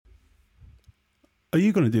Are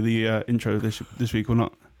you going to do the intro this week or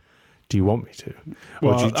not? Do you want me to?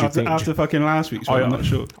 Well, do you think, after fucking last week's one, I'm not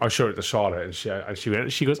sure. I showed it to Charlotte,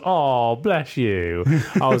 and she goes, "Oh, bless you."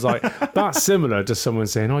 I was like, "That's similar to someone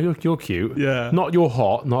saying, oh, you're cute. Yeah. Not you're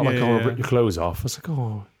hot. Not like I want Yeah. to rip your clothes off." I was like,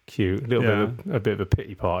 "Oh, cute. A bit of a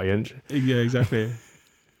pity party, isn't it?" Yeah, exactly.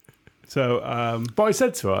 So, But I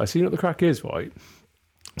said to her, "I see what the crack is, right?"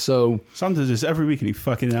 So Sam does this every week and he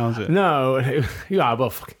fucking nails it. no, yeah,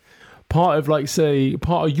 but part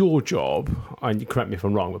of your job, and correct me if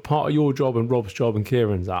I'm wrong, but part of your job and Rob's job and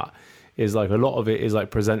Kieran's is like a lot of it is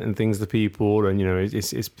like presenting things to people, and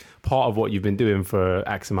it's part of what you've been doing for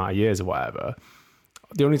X amount of years or whatever.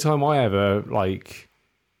 The only time I ever like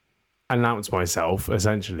announce myself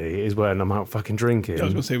essentially is when I'm out fucking drinking I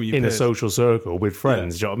was gonna say when you're in a pissed. social circle with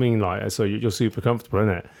friends. Yeah. Do you know what I mean? Like, so you're super comfortable in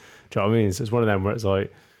it. Do you know what I mean? So it's one of them where it's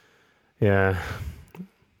like, yeah,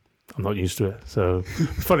 I'm not used to it. So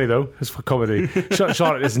it's funny though. It's for comedy.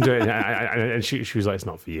 Charlotte listened to it and she was like, "It's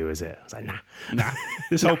not for you, is it?" I was like, "Nah."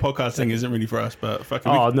 This whole podcast thing isn't really for us, but fucking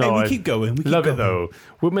we keep going. We keep Love going. it though.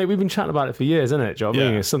 Well, mate, we've been chatting about it for years, isn't it? Do you know what I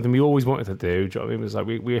mean? Yeah. It's something we always wanted to do. Do you know what I mean? It's like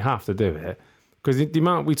we have to do it because the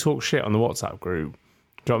amount we talk shit on the WhatsApp group.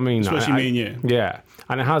 Do you know what I mean? Especially me and you. Yeah,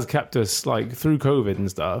 and it has kept us like through COVID and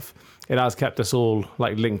stuff. It has kept us all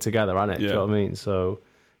like linked together, hasn't it? Yeah. Do you know what I mean? So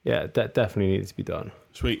yeah, that definitely needs to be done.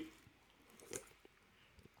 Sweet.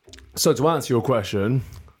 So to answer your question,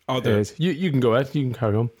 I'll do it. you can go ahead. You can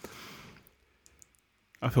carry on.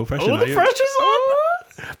 I feel pressure Oh, now. the pressure's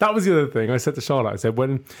on! That was the other thing I said to Charlotte. I said,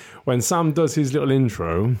 when Sam does his little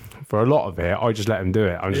intro, for a lot of it, I just let him do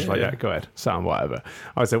it. I'm just Yeah. go ahead, Sam, whatever.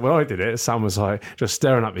 I said, when I did it, Sam was like, just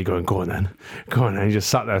staring at me, going, go on then. He just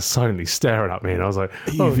sat there silently staring at me. And I was like,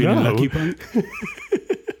 You feeling lucky, punk?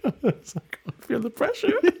 It's like, I feel the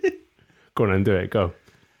pressure. Go on and do it, go.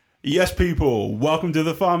 Yes, people. Welcome to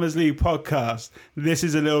the Farmers League podcast. This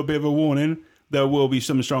is a little bit of a warning. There will be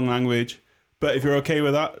some strong language. But if you're okay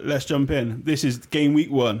with that, let's jump in. This is game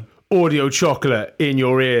week 1. Audio chocolate in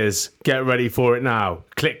your ears. Get ready for it now.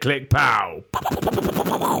 Click, click, pow.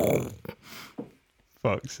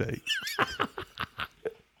 Fuck's sake.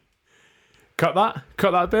 Cut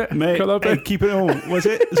that bit. Mate, Cut that bit. hey, keep it on. Was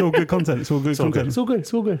it? It's all good content. It's all good content. It's all good.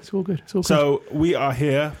 It's all good. It's all good. It's all good. So we are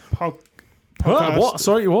here. Podcast, What?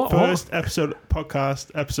 Sorry, what? First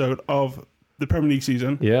podcast episode of the Premier League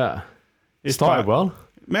season. Yeah. It Started well.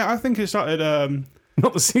 Mate, I think it started...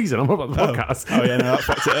 Not the season. I'm about the podcast. Oh, yeah, no, that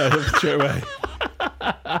fucked it straight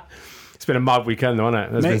away. It's been a mad weekend, though, hasn't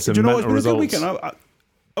it? There's Mate, been some do you know mental what's been results. a good weekend?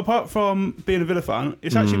 Apart from being a Villa fan,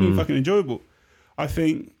 it's actually been fucking enjoyable. I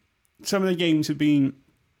think some of the games have been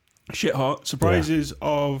shit hot. Surprises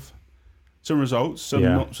of some results, some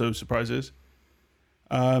not so surprises.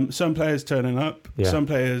 Some players turning up, some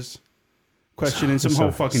players questioning some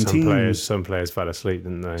whole fucking teams. Some players fell asleep,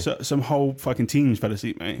 didn't they? Some whole fucking teams fell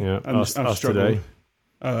asleep, mate. Yeah, us struggled. today.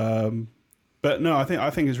 But no, I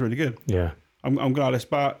think it's really good. Yeah. I'm glad it's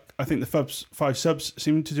back. I think the 5 subs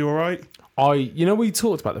seem to do all right. We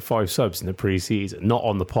talked about the 5 subs in the pre-season, not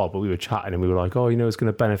on the pod, but we were chatting and we were like, oh, it's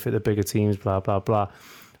going to benefit the bigger teams, blah, blah, blah.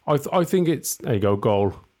 I think it's, there you go,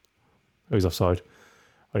 goal. Oh, he's offside.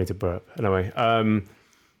 I need to burp. Anyway, I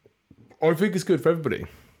think it's good for everybody.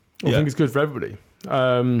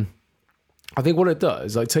 I think what it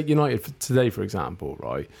does, like take United today, for example,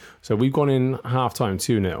 right? So we've gone in half-time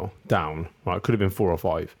 2-0 down. Right, it could have been 4 or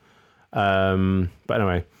 5. But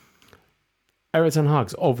anyway, Erik ten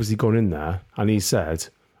Hag's obviously gone in there and he said,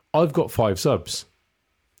 I've got 5 subs.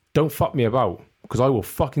 Don't fuck me about because I will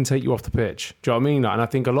fucking take you off the pitch. Do you know what I mean? And I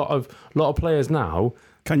think a lot of players now...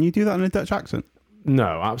 Can you do that in a Dutch accent?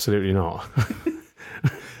 No, absolutely not.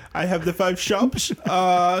 I have the 5 shops.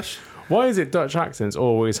 Why is it Dutch accents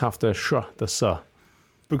always have to the "s"?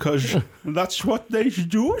 Because that's what they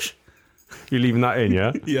do. You're leaving that in,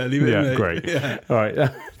 yeah? Yeah, leave it in. Yeah, mate. great. Yeah. All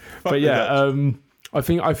right. But yeah, I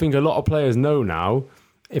think a lot of players know now,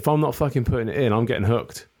 if I'm not fucking putting it in, I'm getting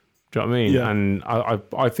hooked. Do you know what I mean? Yeah. And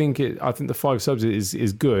I think the 5 subs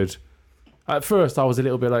is good. At first, I was a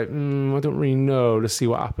little bit like, I don't really know. Let's see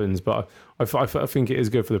what happens. But I think it is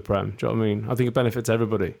good for the Prem. Do you know what I mean? I think it benefits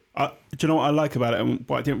everybody. Do you know what I like about it and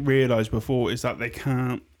what I didn't realise before is that they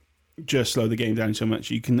can't just slow the game down so much.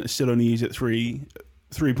 You can still only use it 3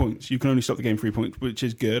 points. You can only stop the game 3 points, which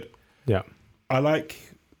is good. Yeah. I like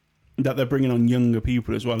that they're bringing on younger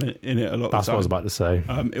people as well in it a lot of the time. That's what I was about to say.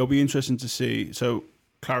 It'll be interesting to see. So,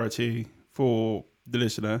 clarity for the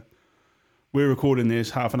listener. We're recording this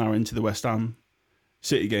half an hour into the West Ham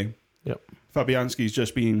City game. Yep. Fabianski's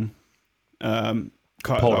just been carted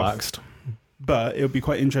off. Poleaxed. But it'll be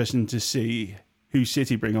quite interesting to see who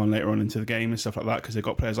City bring on later on into the game and stuff like that, because they've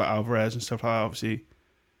got players like Alvarez and stuff like that, obviously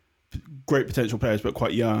great potential players but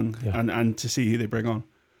quite young, and to see who they bring on.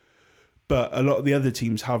 But a lot of the other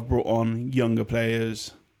teams have brought on younger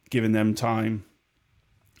players, giving them time,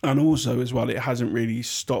 and also as well, it hasn't really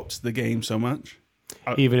stopped the game so much,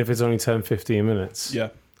 even if it's only 10-15 minutes. Yeah,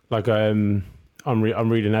 like I'm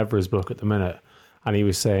reading Evra's book at the minute, and he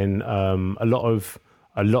was saying a lot of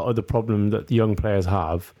the problem that the young players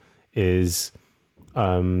have is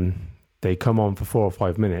they come on for 4 or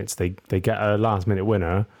 5 minutes, they get a last minute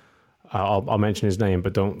winner. I'll mention his name,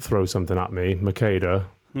 but don't throw something at me. Makeda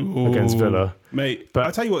against Villa, mate. But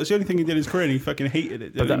I tell you what, it's the only thing he did in his career, and he fucking hated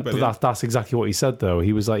it. But that's exactly what he said, though.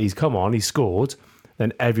 He was like, he's come on, he scored,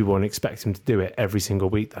 then everyone expects him to do it every single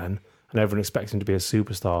week, then, and everyone expects him to be a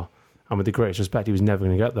superstar. And with the greatest respect, he was never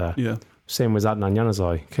going to get there. Yeah. Same with Adnan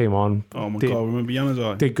Januzaj. Came on. Oh my god, I remember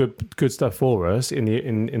Januzaj. Did good stuff for us in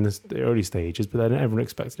the early stages, but then everyone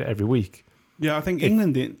expected it every week. Yeah, I think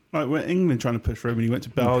England didn't. Like when England trying to push for him, and he went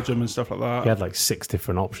to Belgium and stuff like that. He had like 6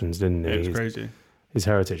 different options, didn't he? It was crazy. His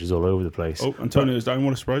heritage is all over the place. Oh, Antonio's down.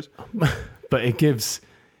 What a surprise! But it gives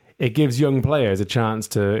young players a chance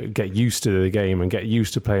to get used to the game and get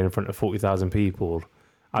used to playing in front of 40,000 people,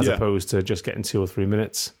 as opposed to just getting 2 or 3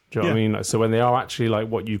 minutes. Do you know what I mean? Like, so when they are actually like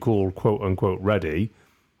what you call quote unquote ready,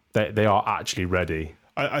 they are actually ready.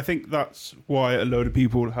 I think that's why a load of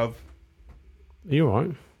people have. Are you all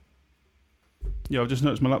right? Yeah, I've just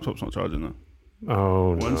noticed my laptop's not charging now.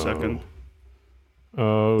 Oh no! 1 second.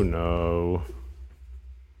 Oh no!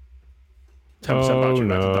 10% battery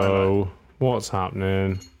no! What's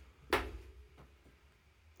happening?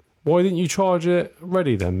 Why didn't you charge it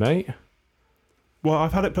ready then, mate? Well,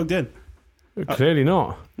 I've had it plugged in. Clearly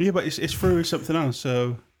not. Yeah, but it's through something else.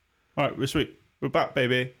 So, all right, we're sweet. We're back,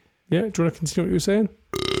 baby. Yeah. Do you want to continue what you were saying?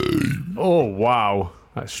 Oh wow,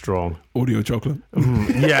 that's strong. Audio chocolate.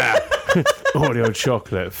 Yeah. Audio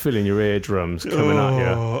chocolate filling your eardrums, coming at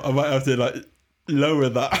you. I might have to like lower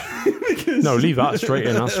that. No, leave that straight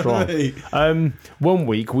in. That's strong. One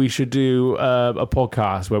week we should do a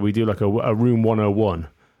podcast where we do like a room 101.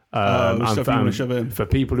 For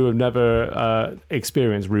people who have never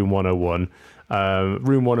experienced room 101,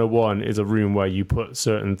 room 101 is a room where you put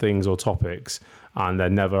certain things or topics, and they're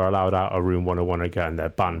never allowed out of room 101 again. They're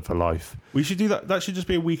banned for life. We should do that. That should just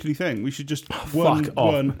be a weekly thing. We should just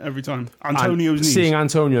one every time. Antonio's knees. Seeing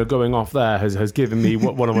Antonio going off there has given me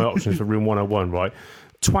one of my options for room 101, right?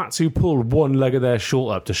 Twats who pull one leg of their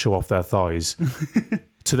short up to show off their thighs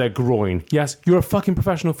to their groin. Yes, you're a fucking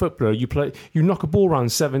professional footballer. You knock a ball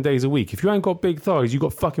around 7 days a week. If you ain't got big thighs, you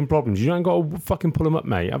got fucking problems. You ain't got to fucking pull them up,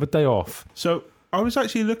 mate. Have a day off. So I was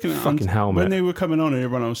actually looking at fucking helmet when they were coming on and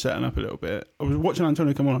everyone was setting up a little bit. I was watching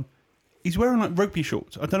Antonio come on. He's wearing like rugby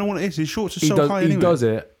shorts. I don't know what it is. His shorts are so high anyway. He does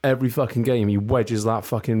it every fucking game. He wedges that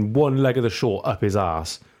fucking one leg of the short up his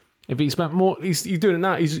ass. If he spent more, he's doing it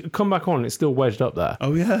now. He's come back on and it's still wedged up there.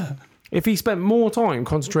 Oh yeah. If he spent more time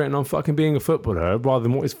concentrating on fucking being a footballer rather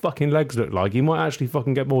than what his fucking legs look like, he might actually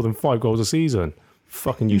fucking get more than 5 goals a season.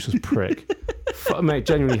 Fucking useless prick. Mate,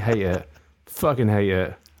 genuinely hate it. Fucking hate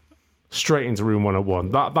it. Straight into room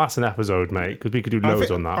 101. That's an episode, mate, because we could do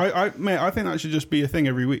loads on that. I think that should just be a thing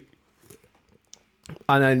every week.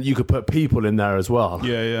 And then you could put people in there as well.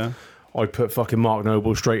 Yeah. I'd put fucking Mark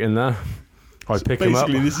Noble straight in there. I'd pick him up.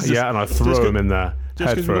 And I'd throw him in there.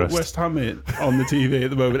 Just because we've got West Ham on the TV at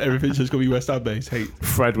the moment, everything's just going to be West Ham based. Hate.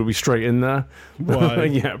 Fred would be straight in there. Why?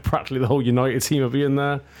 Yeah, practically the whole United team would be in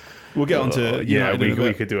there. We'll get on to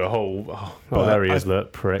we could do a whole. There he is,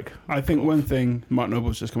 look, prick. I think one thing, Mark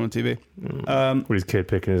Noble's just come on TV. With his kid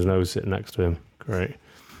picking his nose sitting next to him. Great.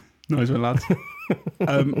 Nice one, lads.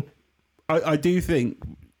 I do think,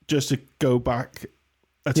 just to go back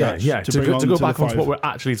a touch, to go back onto what we're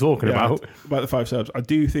actually talking about the 5 subs, I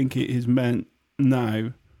do think it is meant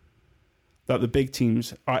now that the big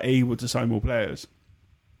teams are able to sign more players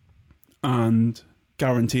and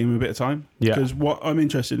guarantee him a bit of time. Yeah. Because what I'm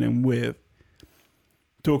interested in with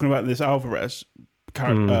talking about this Alvarez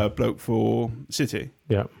bloke for City.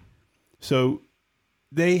 Yeah. So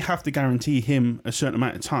they have to guarantee him a certain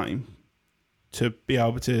amount of time to be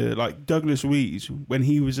able to, like Douglas Luiz, when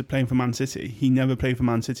he was playing for Man City, he never played for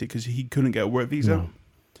Man City because he couldn't get a work visa. No.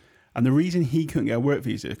 And the reason he couldn't get a work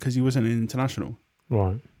visa because he wasn't an international.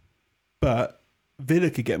 Right. But Villa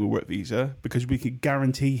could get him a work visa because we could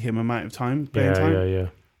guarantee him amount of time, playing time. Yeah.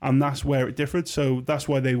 And that's where it differed. So that's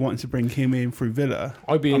why they wanted to bring him in through Villa.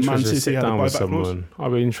 I'd be interested to sit down with someone.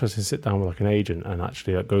 I'd be interested to sit down with like an agent and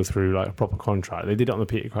actually go through like a proper contract. They did it on the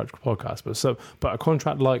Peter Crouch podcast, but a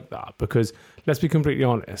contract like that, because let's be completely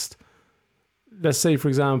honest. Let's say, for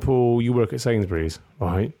example, you work at Sainsbury's,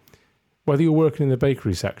 right? Whether you're working in the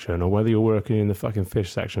bakery section or whether you're working in the fucking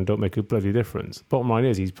fish section, don't make a bloody difference. Bottom line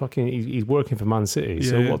is he's working for Man City.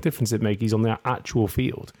 So what difference does it make? He's on the actual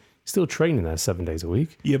field. He's still training there 7 days a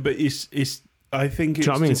week. Yeah, but it's. I think it's.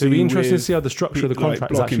 Do you know what I mean? So it'd be interesting to see how the structure of the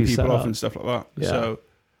contract is actually set people off up and stuff like that. Yeah.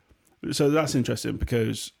 So that's interesting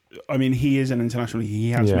because I mean he is an international.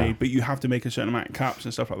 He has made, but you have to make a certain amount of caps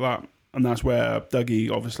and stuff like that, and that's where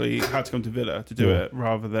Dougie obviously had to come to Villa to do it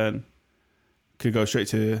rather than. Could go straight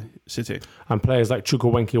to City. And players like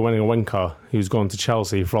Chukwuemeka, who's gone to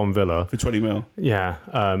Chelsea from Villa. For 20 mil. Yeah.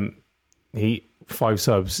 5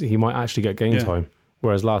 subs, he might actually get game time.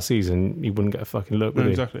 Whereas last season, he wouldn't get a fucking look, would he?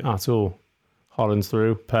 Exactly. At all. Holland's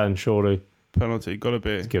through. Pen, surely. Penalty, got to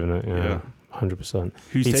be. He's given it, 100%.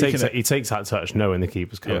 He takes that touch knowing the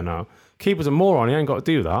keeper's coming out. Keeper's a moron, he ain't got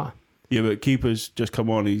to do that. Yeah, but keeper's just come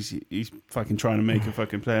on, he's fucking trying to make a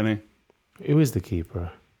fucking play, isn't he? Who is the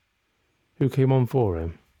keeper? Who came on for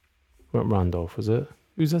him? Weren't Randolph, was it?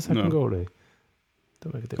 Who's their second goalie?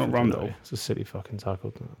 Don't make a difference. Not Randolph. It's a silly fucking tackle.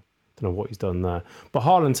 Don't know what he's done there. But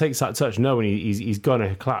Haaland takes that touch knowing he's going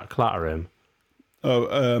to clatter him. Oh,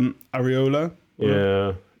 Areola?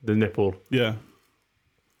 Yeah, the nipple. Yeah.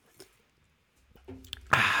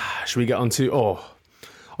 Should we get on to...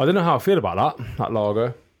 I don't know how I feel about that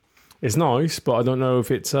lager. It's nice, but I don't know if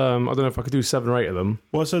it's... I don't know if I could do 7 or 8 of them.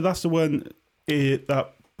 Well, so that's the one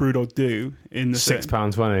that Brewdog do in the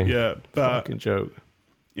 £6.20. Yeah, but fucking joke.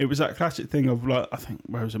 It was that classic thing of like I think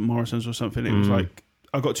where was it Morrison's or something. It was like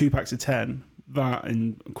I got 2 packs of 10, that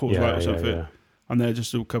and Coors Light or something, and there's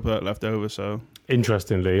just a couple that left over. So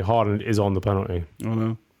interestingly, Haaland is on the penalty. Oh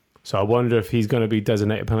no! So I wonder if he's going to be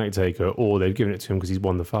designated penalty taker or they've given it to him because he's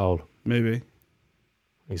won the foul. Maybe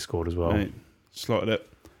he scored as well. Right. Slotted it.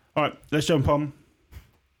 All right, let's jump on.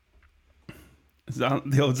 Is that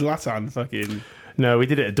the old Zlatan fucking? No, we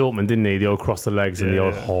did it at Dortmund, didn't he? The old cross the legs and the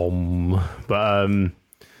old hom. But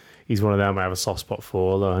he's one of them I have a soft spot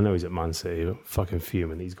for. Although I know he's at Man City, but fucking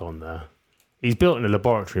fuming. He's gone there. He's built in a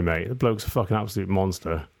laboratory, mate. The bloke's a fucking absolute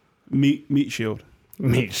monster. Meat shield.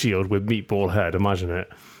 Meat shield with meatball head. Imagine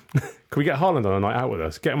it. Can we get Haaland on a night out with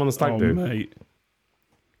us? Get him on the stag do. Mate.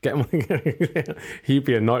 Get him. He'd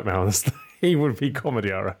be a nightmare on the stag. He would be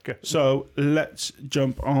comedy, I reckon. So let's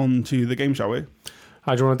jump on to the game, shall we?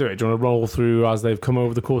 How do you want to do it? Do you want to roll through as they've come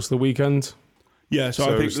over the course of the weekend? Yeah, so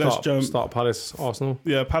I think let's jump. Start Palace, Arsenal.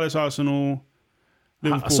 Yeah, Palace, Arsenal.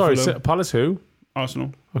 Liverpool, Fulham. Palace who?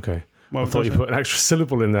 Arsenal. Okay. I thought you put an extra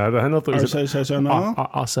syllable in there. Then I thought it was Arsenal.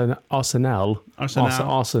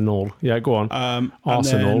 Yeah, go on.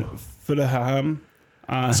 Arsenal. Fulham.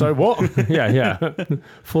 Sorry, what? yeah.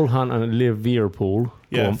 Fulham and Liverpool.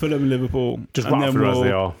 Yeah, Fulham and Liverpool. Just right through as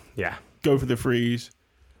they are. Yeah. Go for the threes.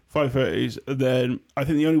 5:30s. And then I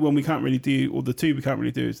think the only one we can't really do, or the two we can't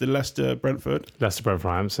really do, is the Leicester-Brentford.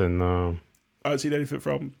 Hampson. I haven't seen anything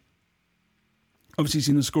from. Obviously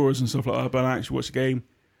seen the scores and stuff like that, but I actually watched the game.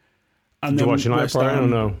 And did you watch United Brighton or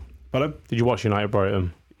no? Pardon? Did you watch United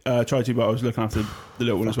Brighton? Tried to, but I was looking after the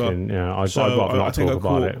little one as well. Yeah, I'd rather not talk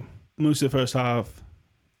about it. Most of the first half,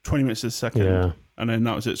 20 minutes of the second, and then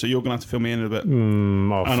that was it. So you're going to have to fill me in a bit.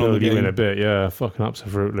 I'll fill you in a bit, yeah. Fucking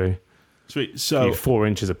absolutely. Sweet. So 4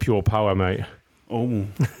 inches of pure power, mate. Oh.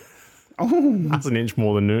 That's an inch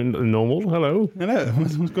more than normal. Hello.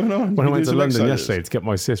 What's going on? When I went to London yesterday to get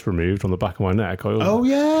my cyst removed on the back of my neck. Come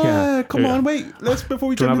on, wait. Before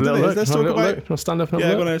we jump into this, let's talk about it. Can I stand up and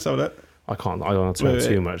have a look? Yeah, go on, have I can't. I don't want to talk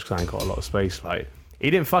too much because I ain't got a lot of space. Like,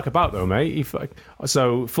 he didn't fuck about though, mate.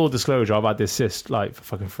 So full disclosure, I've had this cyst like for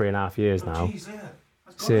fucking 3.5 years now. Jeez,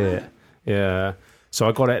 yeah. Yeah. So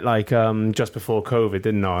I got it like just before COVID,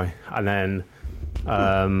 didn't I? And then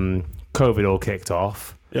COVID all kicked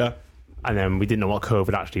off. Yeah. And then we didn't know what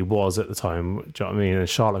COVID actually was at the time. Do you know what I mean? And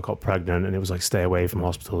Charlotte got pregnant and it was like, stay away from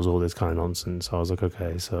hospitals, all this kind of nonsense. So I was like,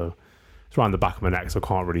 okay, so it's around the back of my neck, so I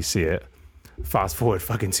can't really see it. Fast forward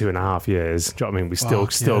fucking 2.5 years. Do you know what I mean? We still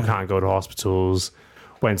can't go to hospitals.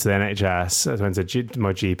 Went to the NHS, I went to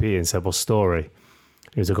my GP and said, what's the story?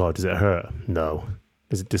 He was like, oh, does it hurt? No.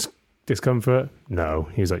 Is it discomfort? No.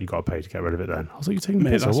 He was like, you got to pay to get rid of it then. I was like, you're taking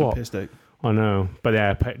the piss or what? Piss take. I know. But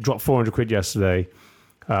yeah, dropped 400 quid yesterday.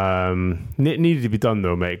 Needed to be done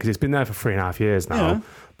though, mate, because it's been there for 3.5 years now. Yeah.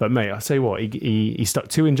 But mate, I say what, he stuck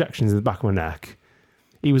 2 injections in the back of my neck.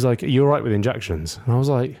 He was like, are you all right with injections? And I was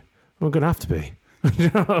like, I'm going to have to be.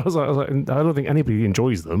 I was like, I don't think anybody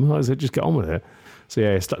enjoys them. I said, just get on with it. So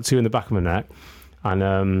yeah, he stuck 2 in the back of my neck.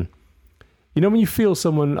 And you know when you feel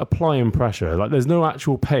someone applying pressure, like there's no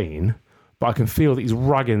actual pain, but I can feel that he's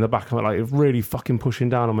ragging the back of it, like really fucking pushing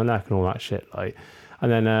down on my neck and all that shit. Like, and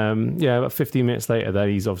then about 15 minutes later, then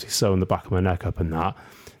he's obviously sewing the back of my neck up and that.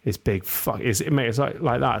 It's big fuck. It's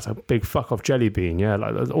like that. It's a big fuck off jelly bean. Yeah,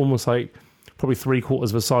 like almost like probably 3/4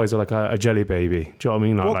 of the size of like a jelly baby. Do you know what I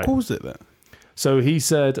mean? What caused it then? So he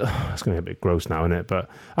said, it's going to get a bit gross now, isn't it? But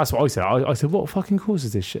that's what I said. I said, what fucking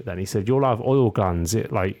causes this shit then? He said, you'll have oil glands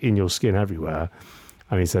like in your skin everywhere.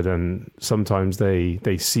 And he said, and sometimes they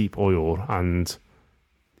seep oil and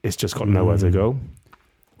it's just got nowhere to go.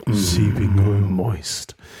 Seeping oil.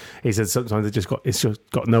 Moist. He said sometimes it's just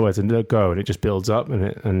got nowhere to go and it just builds up and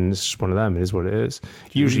it's just one of them. It is what it is.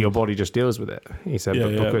 Usually your body just deals with it. He said,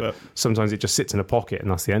 but sometimes it just sits in a pocket and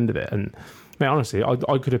that's the end of it. And mate, honestly, I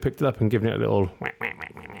could have picked it up and given it a little.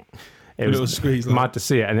 It was squeeze, mad to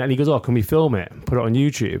see it. And he goes, "Oh, can we film it? And put it on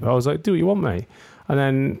YouTube?" I was like, "Do what you want, mate." And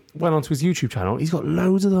then went onto his YouTube channel. He's got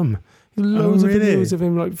loads of them. Loads of videos of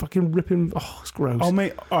him like fucking ripping. Oh, it's gross. Oh,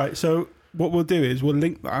 mate. All right, so what we'll do is we'll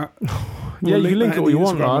link that. Yeah, you can link it what you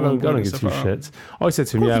want. I don't give two shits. I said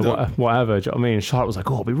to him, yeah, whatever. Do you know what I mean? Charlotte was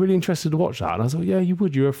like, "Oh, I'll be really interested to watch that." And I was like, "Yeah, you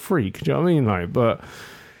would. You're a freak." Do you know what I mean? Like, but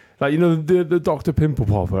like, you know, the Dr. Pimple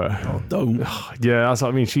Popper. Oh, don't. Yeah, that's what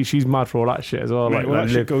I mean. She's mad for all that shit as well. Mate, like,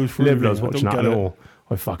 that shit goes through. Liv loves watching that and all.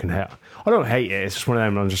 I fucking hate it. I don't hate it. It's just one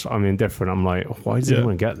of them. I'm indifferent. I'm like, why does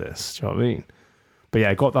anyone get this? Do you know what I mean? But yeah,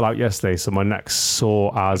 I got that out yesterday, so my neck's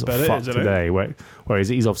sore as fuck today. Whereas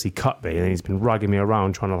he's obviously cut me and he's been ragging me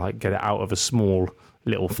around trying to like get it out of a small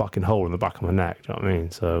little fucking hole in the back of my neck. Do you know what I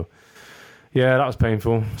mean? So yeah, that was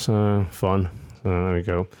painful. So fun. So there we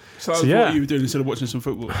go. So that's what you were doing instead of watching some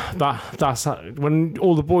football. That's when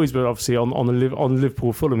all the boys were obviously on the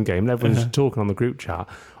Liverpool Fulham game and everyone's talking on the group chat.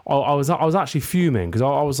 I was actually fuming because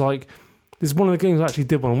I was like, this is one of the games I actually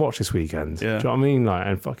did want to watch this weekend. Yeah. Do you know what I mean? Like,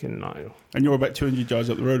 and fucking like, and you're about 200 yards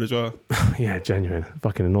up the road as well. Yeah, genuine,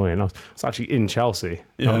 fucking annoying. I was actually in Chelsea.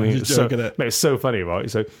 Yeah, I mean, just joking it. Mate, it's so funny, right?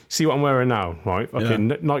 So see what I'm wearing now, right? Fucking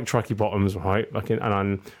Nike tracky bottoms, right? Fucking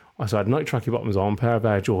So I had Nike tracky bottoms on, pair of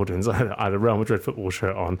Air Jordans. I had a Real Madrid football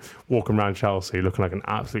shirt on, walking around Chelsea looking like an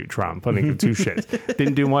absolute tramp. I didn't give two shits.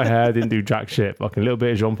 Didn't do my hair, didn't do jack shit. Fucking little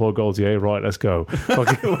bit of Jean-Paul Gaultier. Right, let's go.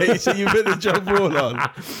 Wait, so you put the Jean-Paul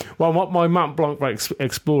on? Well, my Mont Blanc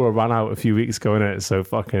Explorer ran out a few weeks ago, innit? So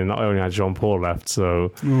fucking, I only had Jean-Paul left,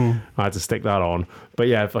 so I had to stick that on. But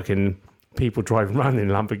yeah, fucking people driving around in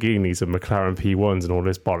Lamborghinis and McLaren P1s and all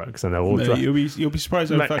this bollocks, and they're all you'll be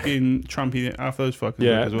surprised how fucking trampy half those fuckers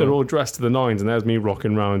yeah, as well. They're all dressed to the nines, and there's me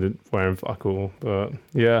rocking around and wearing fuck all. But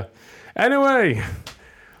yeah, anyway,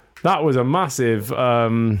 that was a massive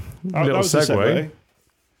little segue.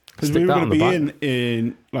 Because we were going to be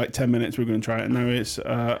in like 10 minutes. We were going to try it, and now it's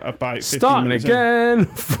about 15 starting minutes again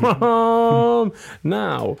from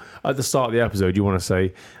now. At the start of the episode, you want to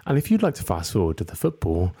say, and if you'd like to fast forward to the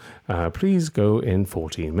football, please go in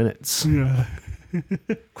 14 minutes. Yeah.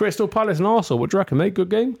 Crystal Palace and Arsenal, what do you reckon, mate? Good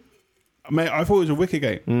game? Mate, I thought it was a wicked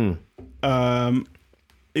game.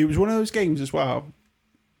 It was one of those games as well.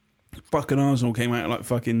 Fucking Arsenal came out like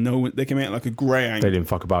fucking they came out like a grey ant. They didn't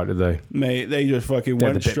fuck about it, did they? Mate, they just fucking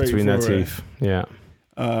went straight between for their teeth. Yeah.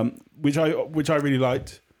 Which I really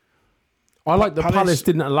liked. I like the Palace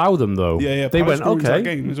didn't allow them though. Yeah. They Palace went okay. That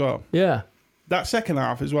game as well. Yeah. That second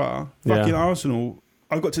half as well. Fucking Arsenal.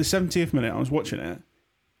 I got to the 70th minute. I was watching it.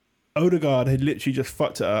 Odegaard had literally just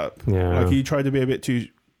fucked it up. Yeah. Like he tried to be a bit too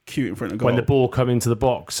cute in front of goal. When the ball come into the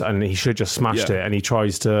box and he should have just smashed it, and he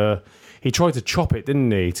tried to chop it,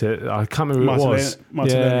 didn't he? I can't remember who it was.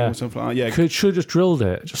 Martinelli or something like that. Yeah. Should have just drilled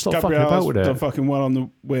it. Just stop fucking about with it. Done fucking well on the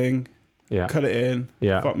wing. Yeah. Cut it in.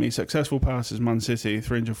 Yeah. Fuck me. Successful passes, Man City,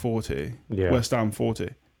 340. Yeah. West Ham, 40.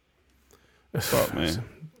 Fuck me.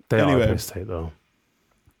 They are a piss take, though.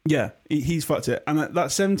 Yeah. He's fucked it. And at that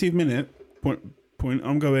 70th minute point,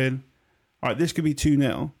 I'm going, all right, this could be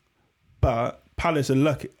 2-0, but Palace are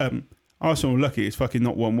lucky. Arsenal are lucky it's fucking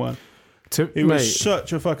not 1-1. It was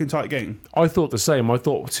such a fucking tight game. I thought the same. I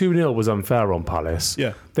thought 2-0 was unfair on Palace.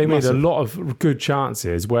 Yeah. They made a lot of good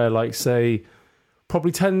chances where, like, say,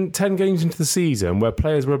 probably 10 games into the season where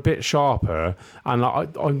players were a bit sharper. And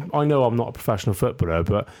I know I'm not a professional footballer,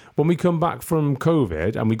 but when we come back from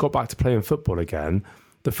COVID and we got back to playing football again,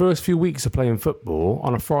 the first few weeks of playing football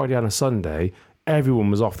on a Friday and a Sunday,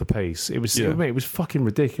 everyone was off the pace. It was fucking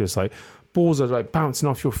ridiculous. Like, balls are like bouncing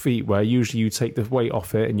off your feet where usually you take the weight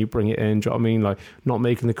off it and you bring it in. Do you know what I mean? Like, not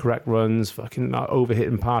making the correct runs, fucking like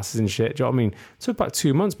overhitting passes and shit. Do you know what I mean? It took about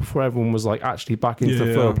 2 months before everyone was like actually back into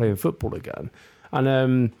the flow of playing football again.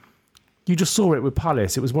 And you just saw it with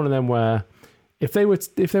Palace. It was one of them where if they were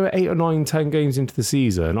 8 or 9, 10 games into the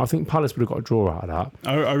season, I think Palace would have got a draw out of that.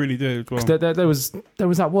 I really do. Well. There was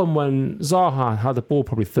that one when Zaha had the ball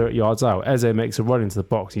probably 30 yards out. Eze makes a run into the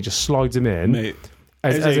box. He just slides him in. Mate.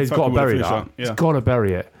 Eze's got to bury that. He's got to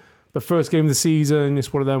bury it. The first game of the season,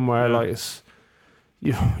 it's one of them where like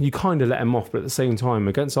you kind of let them off, but at the same time,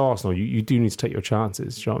 against Arsenal, you do need to take your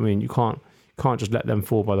chances. Do you know what I mean? You can't just let them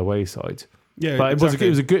fall by the wayside. Yeah, but exactly.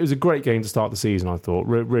 it was a great game to start the season. I thought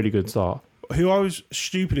really good start. Who I was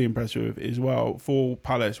stupidly impressed with as well for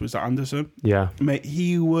Palace was that Anderson. Yeah, mate,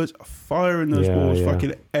 he was firing those balls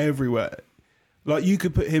fucking everywhere. Like you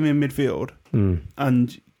could put him in midfield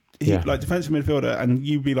and he like defensive midfielder, and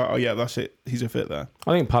you'd be like, oh yeah, that's it. He's a fit there.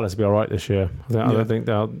 I think Palace will be all right this year. I don't think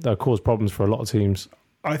they'll cause problems for a lot of teams.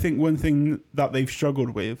 I think one thing that they've struggled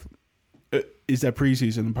with is their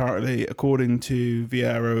preseason. Apparently, according to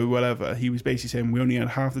Vieira or whatever, he was basically saying we only had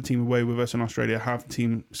half the team away with us in Australia, half the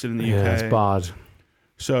team still in the UK. Yeah, it's bad.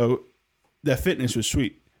 So their fitness was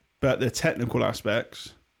sweet, but the technical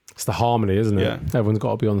aspects, it's the harmony, isn't it? Yeah, everyone's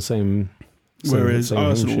got to be on the same. Whereas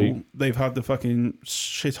Arsenal, they've had the fucking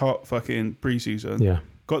shit hot fucking preseason. Yeah,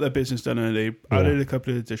 got their business done early. Added a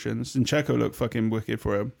couple of additions. Zinchenko looked fucking wicked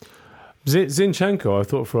for him. Zinchenko, I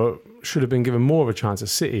thought should have been given more of a chance at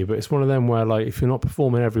City, but it's one of them where, like, if you're not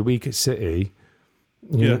performing every week at City,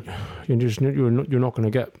 you're not going to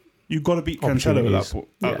get. You've got to beat Cancelo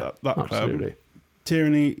at that absolutely. Club.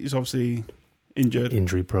 Tierney is obviously injured,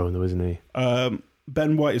 injury prone though, isn't he?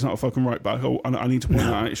 Ben White is not a fucking right back. I need to point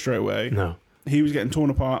that out straight away. No, he was getting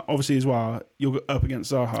torn apart. Obviously, as well, you're up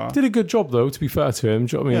against Zaha. Did a good job though. To be fair to him,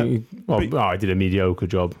 do you know what I mean? I did a mediocre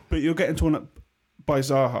job. But you're getting torn up by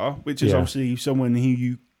Zaha, which is obviously someone who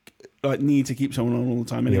you like need to keep someone on all the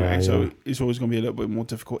time anyway. So it's always going to be a little bit more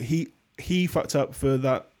difficult. He fucked up for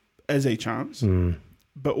that Eze chance,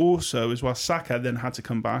 but also as well, Saka then had to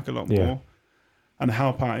come back a lot more and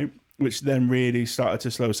help out, which then really started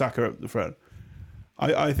to slow Saka up the front.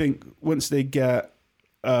 I think once they get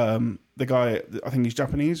the guy, I think he's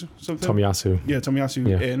Japanese or something. Tomiyasu. Yeah,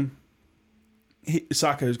 Tomiyasu in.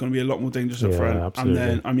 Saka is going to be a lot more dangerous up front. Absolutely. And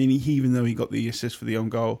then, I mean, even though he got the assist for the own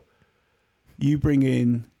goal, you bring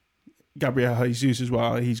in Gabriel Jesus as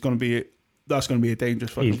well. That's going to be a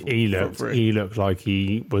dangerous fucking. He looked like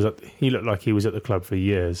he was at the club for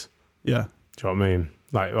years. Yeah, do you know what I mean?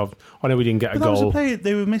 Like, I know we didn't get a goal. That was a player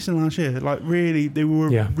they were missing last year. Like, really, they were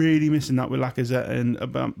really missing that with Lacazette and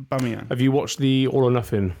Aubameyang. Have you watched the All or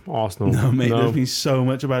Nothing Arsenal? No, mate. There's been so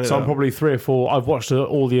much about it. So I'm probably 3 or 4. I've watched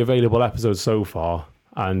all the available episodes so far,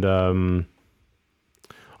 and I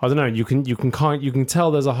don't know. You can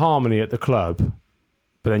tell there's a harmony at the club,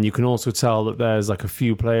 but then you can also tell that there's like a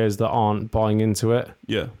few players that aren't buying into it.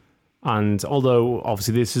 Yeah. And although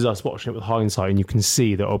obviously this is us watching it with hindsight, and you can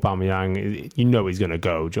see that Aubameyang, he's going to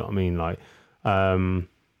go. Do you know what I mean? Like,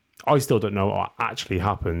 I still don't know what actually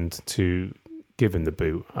happened to give him the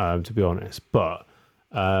boot, to be honest. But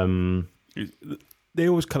they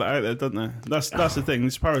always cut it out there, don't they? That's the thing.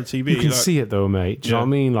 It's power of TV. You can see it though, mate. Do you know what I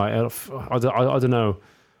mean? Like, I don't know.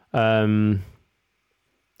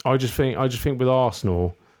 I just think with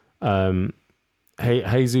Arsenal,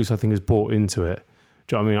 Jesus, I think, has bought into it.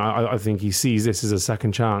 Do you know what I mean? I think he sees this as a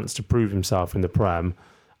second chance to prove himself in the Prem.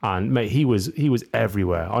 And mate, he was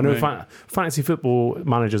everywhere. I know fantasy football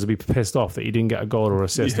managers would be pissed off that he didn't get a goal or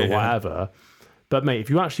assist or whatever. But mate, if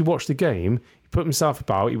you actually watch the game, he put himself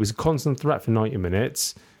about. He was a constant threat for 90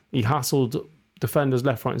 minutes. He hassled defenders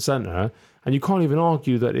left, right, and centre. And you can't even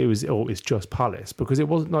argue that it's just Palace, because it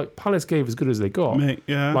wasn't like Palace gave as good as they got. Mate,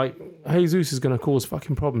 yeah. Like, Jesus is going to cause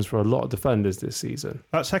fucking problems for a lot of defenders this season.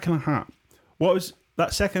 That second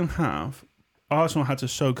half, Arsenal had to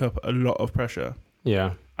soak up a lot of pressure.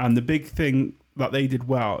 Yeah. And the big thing that they did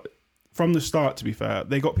well, from the start, to be fair,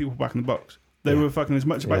 they got people back in the box. They were fucking as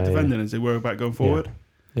much about defending as they were about going forward.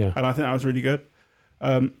 Yeah. And I think that was really good.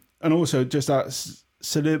 And also, just that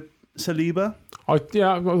Saliba. I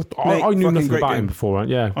knew nothing about him before. Right?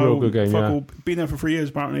 Yeah, real good game. Yeah. Been there for 3 years,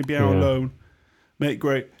 apparently. Been out on loan. Mate,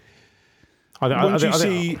 great. Once you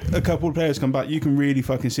see a couple of players come back, you can really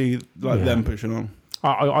fucking see them pushing on.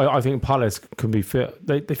 I think Palace can be fit.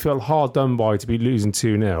 They feel hard done by to be losing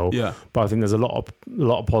 2-0. Yeah, but I think there's a lot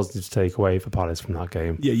of positives to take away for Palace from that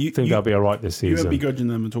game. Yeah, you think they'll be all right this season. You won't be grudging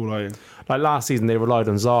them at all, are you? Like last season, they relied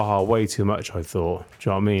on Zaha way too much. I thought. Do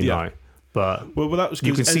you know what I mean? Yeah. Like, but that was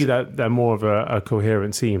you can see that they're more of a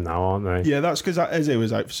coherent team now, aren't they? Yeah, that's because Eze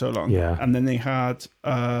was out for so long. Yeah, and then they had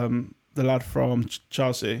the lad from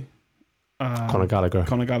Chelsea. Conor Gallagher.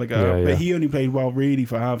 Yeah, but he only played well really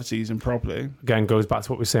for half a season properly. Again, goes back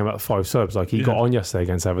to what we were saying about the 5 subs. Like, he got on yesterday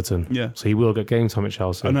against Everton. Yeah. So he will get game time at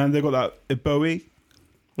Chelsea. And then they got that Bowie.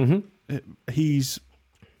 Mm-hmm. He's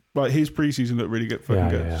like, his preseason looked really good.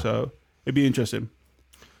 Good. So it'd be interesting.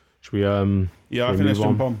 Should we I think let's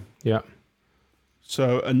jump on. Yeah.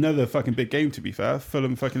 So another fucking big game, to be fair.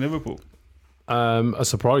 Fulham fucking Liverpool. A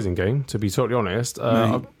surprising game, to be totally honest.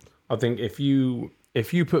 I think if you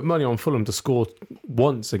if you put money on Fulham to score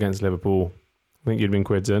once against Liverpool, I think you'd been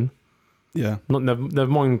quids in. Yeah. Never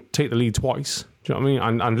mind take the lead twice. Do you know what I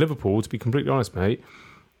mean? And Liverpool, to be completely honest, mate,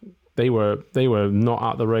 they were not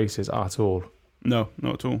at the races at all. No,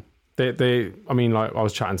 not at all. I mean, like I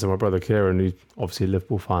was chatting to my brother Kieran, who's obviously a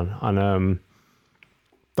Liverpool fan, and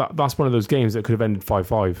that's one of those games that could have ended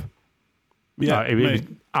 5-5. Yeah,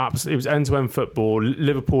 it was end-to-end football.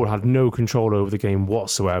 Liverpool had no control over the game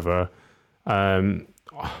whatsoever. I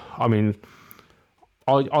mean,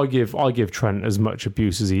 I give Trent as much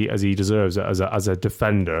abuse as he deserves as a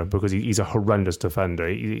defender, because he's a horrendous defender.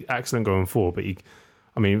 He's excellent going forward, but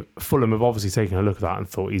Fulham have obviously taken a look at that and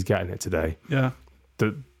thought he's getting it today. Yeah.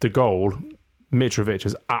 The goal, Mitrovic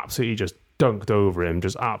has absolutely just dunked over him,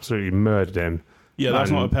 just absolutely murdered him. Yeah, that's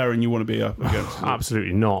not a pairing you want to be up against.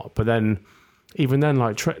 Absolutely not. But then, even then,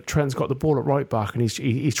 like Trent's got the ball at right back, and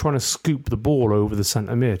he's trying to scoop the ball over the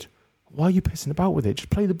centre mid. Why are you pissing about with it? Just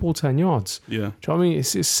play the ball 10 yards. Yeah. Do you know what I mean?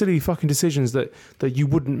 It's silly fucking decisions that you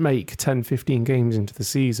wouldn't make 10, 15 games into the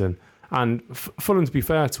season. And Fulham, to be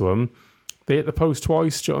fair to them, they hit the post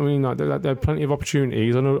twice. Do you know what I mean? Like, they had plenty of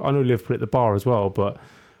opportunities. I know Liverpool hit the bar as well, but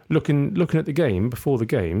looking at the game, before the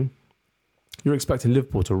game, you're expecting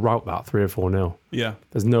Liverpool to rout that 3 or 4-0. Yeah.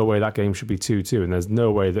 There's no way that game should be 2-2, and there's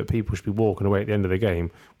no way that people should be walking away at the end of the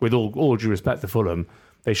game. With all due respect to Fulham,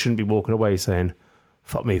 they shouldn't be walking away saying,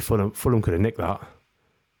 fuck me, Fulham could have nicked that.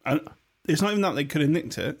 And it's not even that they could have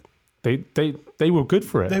nicked it. They were good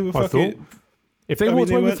for it. They were I thought. If they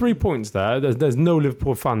walked away with 3 points there's no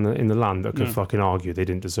Liverpool fan in the land that could fucking argue they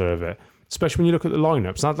didn't deserve it. Especially when you look at the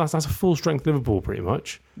lineups. That's a full strength Liverpool pretty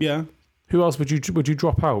much. Yeah. Who else would you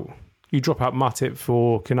drop out? You drop out Matip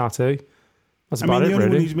for Konate. That's about it, the only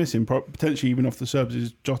really. one he's missing, potentially even off the subs,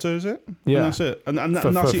 is Jota, is it? Yeah. And that's it. And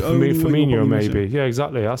that's the only Firmino, maybe. Missing. Yeah,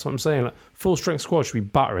 exactly. That's what I'm saying. Like, full strength squad should be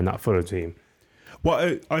battering that Fulham team.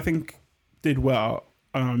 What I think did well,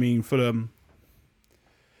 Fulham,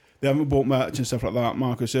 they haven't bought merch and stuff like that.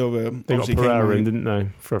 Marco Silva. They got Pereira in, didn't they,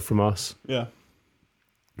 from us? Yeah.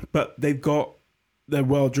 But they're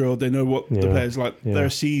well drilled. They know what the players like. Yeah. They're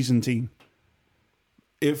a seasoned team.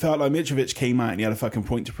 It felt like Mitrovic came out and he had a fucking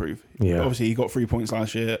point to prove. Yeah. Obviously, he got 3 points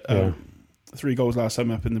last year, 3 goals last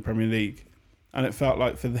time up in the Premier League. And it felt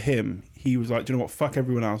like for him, he was like, do you know what? Fuck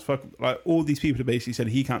everyone else. Fuck, like, all these people basically said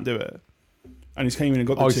he can't do it. And he's came in and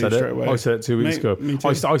got the 2 straight away. I said it 2 weeks ago.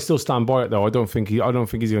 I still stand by it though. I don't think he's going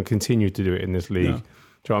to continue to do it in this league. No.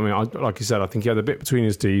 Do you know what I mean? Like you said, I think he had a bit between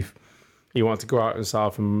his teeth. He wanted to go out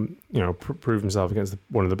himself and prove himself against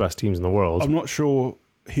one of the best teams in the world. I'm not sure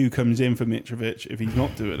who comes in for Mitrovic if he's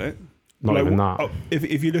not doing it. Not even that.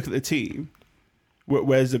 If you look at the team,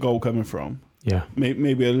 where's the goal coming from? Yeah,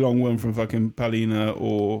 maybe a long one from fucking Palina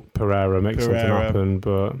or Pereira makes something happen,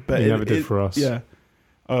 but he never did for us. Yeah.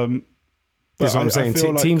 That's what I'm saying.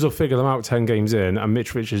 Like teams will figure them out 10 games in, and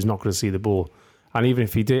Mitrovic is not going to see the ball. And even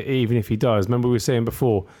if he does, remember we were saying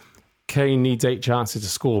before, Kane needs 8 chances to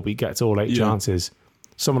score, but he gets all 8 chances.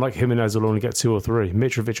 Someone like Jimenez will only get 2 or 3.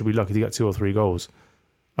 Mitrovic will be lucky to get 2 or 3 goals.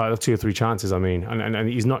 2 or 3 chances, and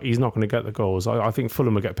he's not going to get the goals. I think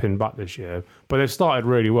Fulham will get pinned back this year, but they've started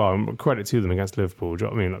really well. And credit to them against Liverpool. Do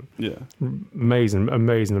you know what I mean?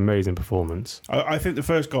 Amazing performance. I think the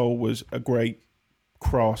first goal was a great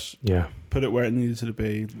cross. Yeah, put it where it needed to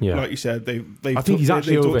be. Yeah, like you said, they. I think he's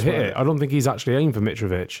actually overhit it. I don't think he's actually aimed for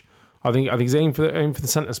Mitrovic. I think he's aimed for the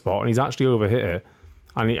centre spot, and he's actually overhit it.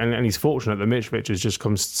 And he's fortunate that Mitrovic has just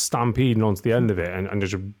come stampeding onto the end of it and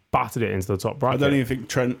just battered it into the top bracket. I don't even think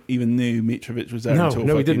Trent even knew Mitrovic was there. No,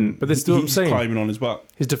 he didn't. But this is what I'm saying. Climbing on his butt.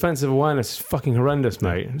 His defensive awareness is fucking horrendous,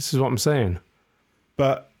 mate. This is what I'm saying.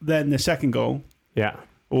 But then the second goal,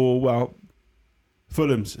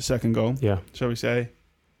 Fulham's second goal, shall we say,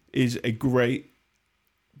 is a great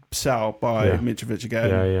sell by Mitrovic again.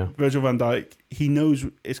 Yeah. Virgil van Dijk, he knows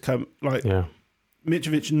it's come.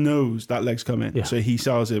 Mitrovic knows that leg's coming, so he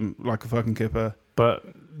sells him like a fucking kipper. But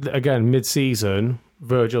again, mid-season,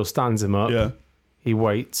 Virgil stands him up. Yeah. He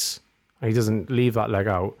waits, and he doesn't leave that leg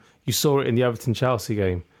out. You saw it in the Everton-Chelsea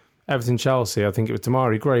game. Everton-Chelsea, I think it was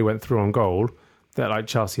Damari Gray went through on goal. That like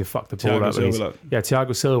Chelsea have fucked the ball up.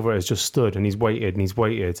 Thiago Silva has just stood and he's waited.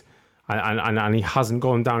 And he hasn't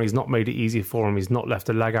gone down. He's not made it easy for him. He's not left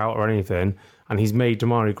a leg out or anything. And he's made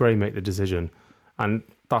Damari Gray make the decision. And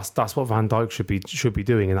that's what Van Dijk should be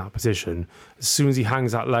doing in that position. As soon as he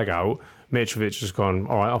hangs that leg out, Mitrovic has gone,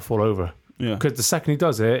 all right, I'll fall over. Yeah. Because the second he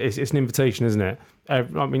does it, it's an invitation, isn't it?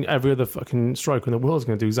 Every other fucking striker in the world is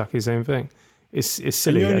going to do exactly the same thing. It's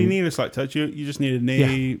silly. And you only need a slight touch. You just need a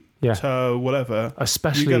knee, toe, whatever.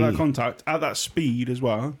 Especially you get that contact at that speed as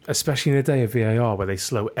well. Especially in a day of VAR where they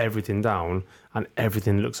slow everything down and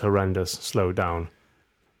everything looks horrendous slowed down.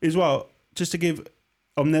 as well, just to give,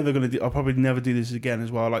 I'll probably never do this again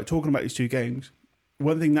as well. Like talking about these two games,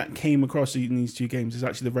 one thing that came across in these two games is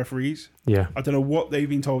actually the referees. Yeah. I don't know what they've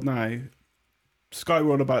been told now. Sky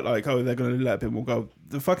were on about like, oh, they're going to let a bit more go.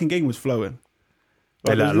 The fucking game was flowing.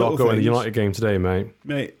 They let a lot go in the United game today, mate.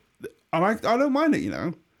 And I don't mind it, you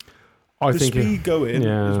know. I the think speed going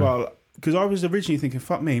as well. Because I was originally thinking,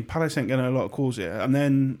 fuck me, Palace ain't getting a lot of calls here. And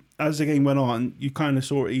then as the game went on, you kind of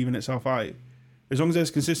saw it even itself out. As long as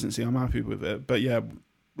there's consistency, I'm happy with it. But yeah,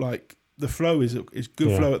 like the flow is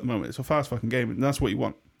good flow at the moment. It's a fast fucking game, and that's what you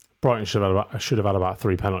want. Brighton should have had about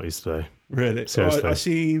 3 penalties today. Really? Seriously. I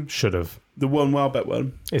see. Should have. The one Welbeck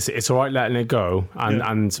one. It's all right letting it go.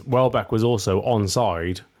 And Welbeck was also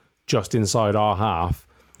onside, just inside our half,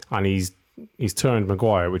 and he's turned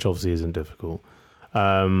Maguire, which obviously isn't difficult.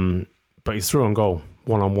 But he's through on goal,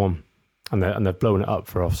 1-on-1, and they've blown it up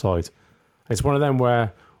for offside. It's one of them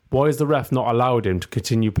where, why is the ref not allowed him to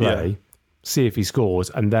continue play, see if he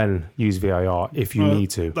scores, and then use VAR if you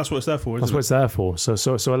need to? That's what it's there for, That's what it's there for. So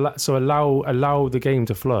allow the game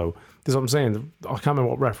to flow. That's what I'm saying. I can't remember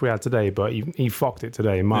what ref we had today, but he fucked it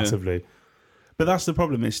today massively. Yeah. But that's the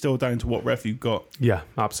problem. It's still down to what ref you've got. Yeah,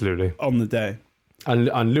 absolutely. On the day.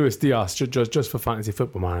 And Luis Diaz, just for fantasy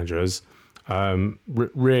football managers,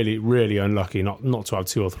 really, really unlucky not to have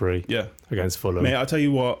 2 or 3 against Fulham. Mate, I'll tell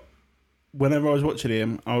you what, whenever I was watching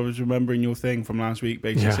him, I was remembering your thing from last week,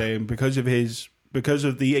 basically saying because of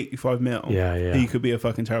the 85 mil, he could be a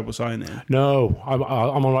fucking terrible signing. No, I'm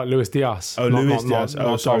on like Luis Diaz. Oh, Luis Diaz.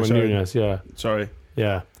 Not Darwin Núñez, Sorry.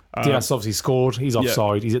 Yeah. Diaz obviously scored, he's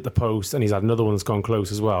offside, he's at the post, and he's had another one that's gone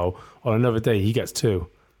close as well. On another day, he gets 2.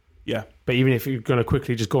 Yeah. But even if you're going to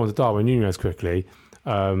quickly just go on to Darwin Núñez quickly...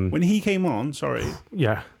 when he came on,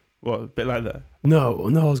 Yeah. What, a bit like that? No,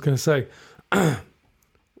 I was going to say...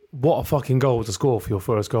 what a fucking goal to score for your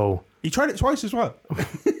first goal. He tried it twice as well.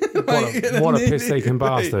 what a piss-taking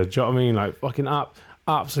bastard. Do you know what I mean? Like, fucking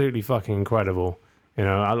absolutely fucking incredible. You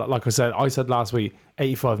know, like I said last week,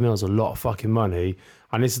 85 mil is a lot of fucking money.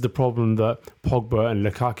 And this is the problem that Pogba and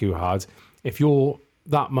Lukaku had. If you're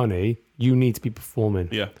that money, you need to be performing.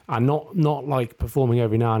 Yeah. And not like performing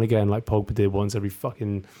every now and again like Pogba did once every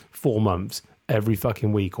fucking 4 months, every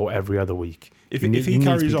fucking week or every other week. If he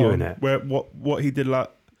carries on where what he did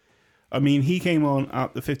I mean, he came on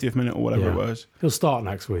at the 50th minute or whatever it was. He'll start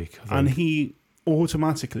next week. And he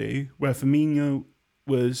automatically, where Firmino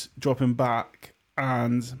was dropping back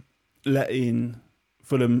and letting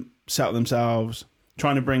Fulham settle themselves,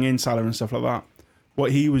 trying to bring in Salah and stuff like that,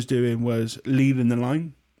 what he was doing was leading the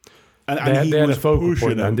line. And he had was a focal pushing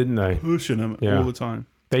point then, didn't they? Pushing them all the time.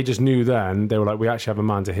 They just knew then, they were like, we actually have a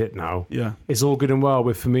man to hit now. Yeah. It's all good and well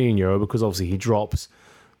with Firmino because obviously he drops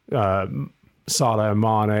Salah and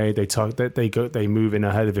Mane. They move in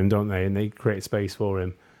ahead of him, don't they? And they create space for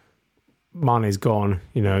him. Mane's gone,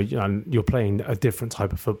 you know, and you're playing a different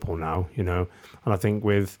type of football now, you know. And I think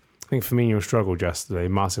Firmino struggled yesterday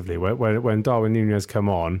massively. When Darwin Núñez came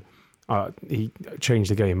on, he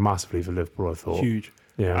changed the game massively for Liverpool, I thought. Huge.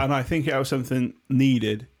 Yeah. And I think it was something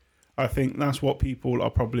needed. I think that's what people are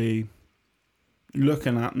probably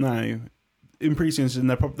looking at now. In pre-season,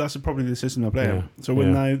 that's probably the system they're playing. Yeah. So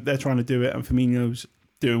when now they're trying to do it and Firmino's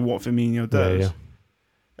doing what Firmino does,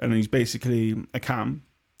 and he's basically a cam.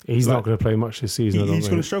 He's not going to play much this season. He's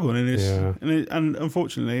going to struggle. And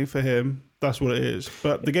unfortunately for him, that's what it is.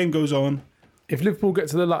 But the game goes on. If Liverpool get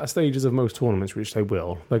to the latter stages of most tournaments, which they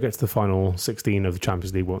will, they'll get to the final 16 of the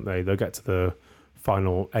Champions League, won't they? They'll get to the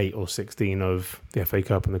final 8 or 16 of the FA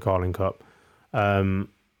Cup and the Carling Cup. Then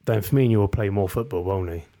Firmino will play more football, won't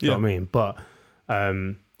he? Do you know what I mean? But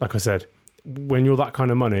like I said, when you're that kind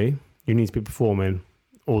of money, you need to be performing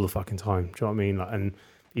all the fucking time. Do you know what I mean? And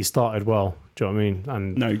he started well. Do you know what I mean?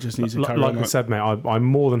 And no, he just needs to carry on. Like I said, mate, I'm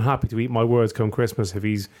more than happy to eat my words come Christmas if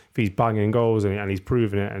he's banging goals and he's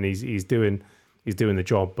proving it and he's doing the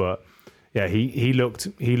job. But yeah, he looked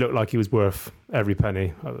like he was worth every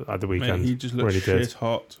penny at the weekend. Mate, he just looked really shit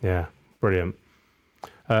hot. Yeah, brilliant.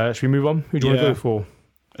 Should we move on? Who do you want to go for?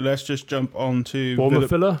 Let's just jump on to Bournemouth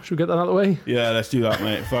Villa. Should we get that out of the way? Yeah, let's do that,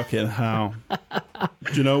 mate. Fucking hell.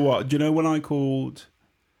 Do you know what? Do you know when I called?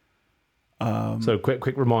 So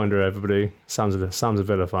quick reminder, everybody. Sam's a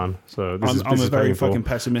Villa fan. So this I'm is a very painful. fucking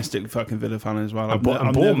pessimistic fucking Villa fan as well. I'm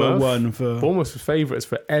Bournemouth, never one for Bournemouth's favourites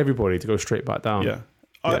for everybody to go straight back down. Yeah,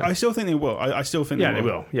 I still think they will. I still think they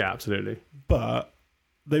will. Yeah, absolutely. But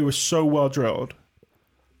they were so well drilled.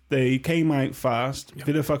 They came out fast.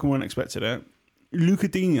 Villa fucking weren't expecting it. Luca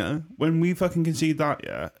Digne, when we fucking concede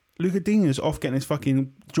that, Luca Digne's off getting his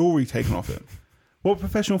fucking jewellery taken off him. What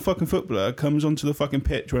professional fucking footballer comes onto the fucking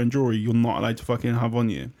pitch wearing jewellery you're not allowed to fucking have on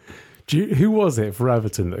you? Who was it for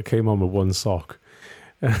Everton that came on with one sock?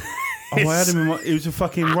 I had him in my... It was a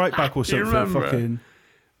fucking right back or something. Fucking...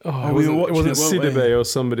 Oh, it wasn't Sidibe or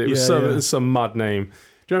somebody. It was some mad name.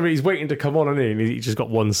 Do you remember he's waiting to come on and he just got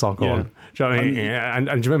one sock on? Do you know what I mean?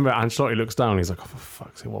 And do you remember Ancelotti looks down and he's like, oh, for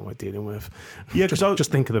fuck's sake, what am I dealing with? Yeah,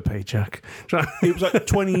 just think of the paycheck. It was like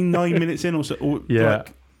 29 minutes in or so. Or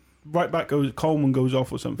like, right back Coleman goes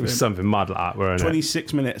off or something. It was something mad like that, weren't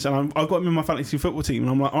 26 minutes. And I've got him in my fantasy football team and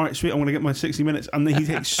I'm like, all right, sweet, I'm going to get my 60 minutes. And then he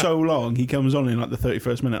takes so long, he comes on in like the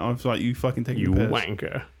 31st minute. I was like, you fucking take you the piss.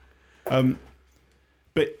 wanker.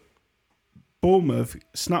 But Bournemouth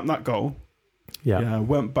snapped that goal. Yeah,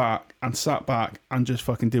 went back and sat back and just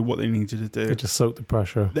fucking did what they needed to do. They just soaked the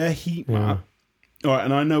pressure. Their heat map. All right,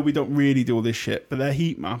 and I know we don't really do all this shit, but their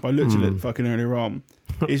heat map, I looked at it fucking earlier on,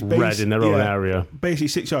 is red in their own area. Basically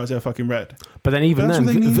 6 yards, they're fucking red. But then even then,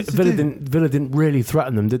 Villa didn't really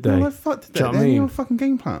threaten them, did they? No, fuck did they? They had a fucking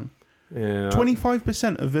game plan. Yeah.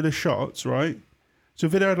 25% of Villa shots, right? So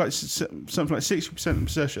Villa had like something like 60% of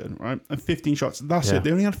possession, right? And 15 shots. That's it.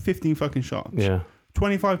 They only had 15 fucking shots. Yeah.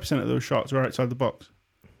 25% of those shots were outside the box.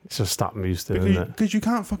 It's a stat moves, isn't it? Because you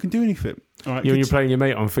can't fucking do anything. All right, when you're playing your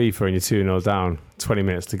mate on FIFA and you're 2-0 down, 20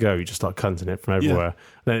 minutes to go, you just start cunting it from everywhere. And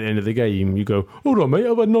then at the end of the game, you go, hold on, mate,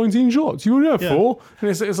 I've had 19 shots. You only had 4. And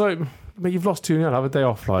it's like, mate, you've lost 2-0. Have a day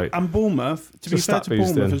off. Like. And Bournemouth, to be fair to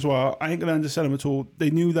Bournemouth as well, I ain't going to undersell them at all. They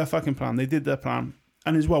knew their fucking plan. They did their plan.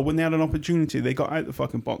 And as well, when they had an opportunity, they got out the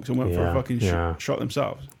fucking box and went for a fucking shot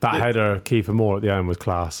themselves. That header, Kiefer Moore at the end was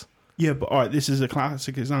class. Yeah, but all right, this is a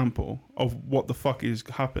classic example of what the fuck is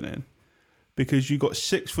happening. Because you got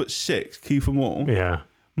 6'6" Kiefer Moore,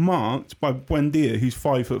 marked by Buendia, who's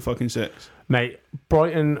 5'6". Mate,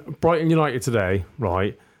 Brighton United today,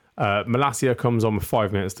 right? Malacia comes on with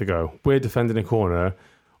 5 minutes to go. We're defending a corner.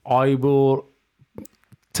 I will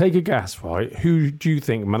take a guess, right? Who do you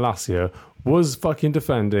think Malacia was fucking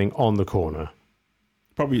defending on the corner?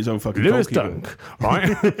 Probably his own fucking Lewis goalkeeper. Dunk,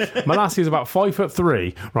 right? Malassia's about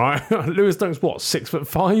 5'3", right? Lewis Dunk's what,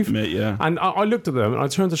 6'5"? Mate, yeah. And I looked at them and I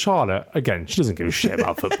turned to Charlotte. Again, she doesn't give a shit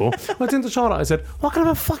about football. I turned to Charlotte and I said, what kind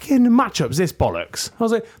of a fucking matchup is this bollocks? I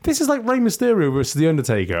was like, this is like Rey Mysterio versus The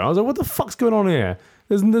Undertaker. I was like, what the fuck's going on here?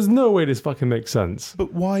 There's no way this fucking makes sense.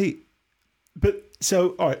 But why? But so,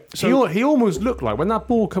 all right. So he almost looked like, when that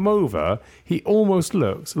ball come over, he almost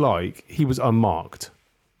looked like he was unmarked.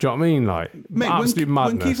 Do you know what I mean? Like, mate, absolute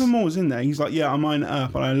madness. When Kiefer Moore's in there, he's like, yeah, I'm lining it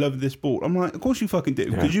up and I love this ball. I'm like, of course you fucking do,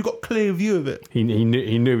 because you got clear view of it. He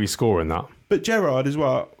knew he's scoring that. But Gerrard as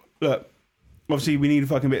well, look, obviously we need a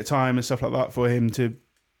fucking bit of time and stuff like that for him to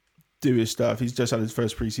do his stuff. He's just had his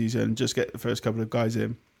first preseason, just get the first couple of guys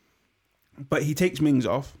in. But he takes Mings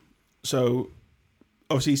off. So,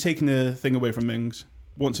 obviously he's taking the thing away from Mings,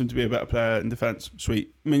 wants him to be a better player in defence.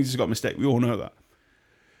 Sweet. Mings has got a mistake. We all know that.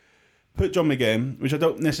 Put John McGinn, which I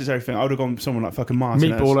don't necessarily think I would have gone with someone like fucking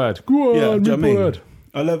Martinez. Meatball Head. Go on, Meatball Head.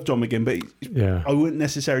 I love John McGinn, but I wouldn't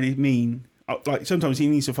necessarily mean, like, sometimes he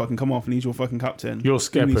needs to fucking come off and he's your fucking captain. Your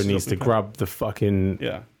skipper needs to grab the fucking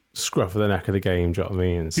scruff of the neck of the game, do you know what I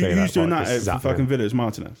mean? And say who's doing that for fucking Villa's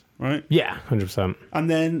Martinez, right? Yeah, 100%. And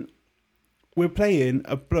then we're playing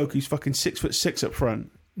a bloke who's fucking 6'6" up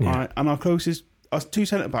front, right? And our two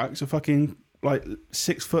centre backs are fucking like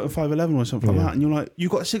 6 foot and 5'11" or something like that, and you're like, you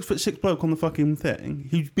got a 6'6" bloke on the fucking thing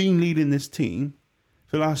who's been leading this team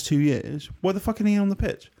for the last 2 years. Why the fuck is he on the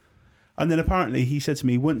pitch? And then apparently he said to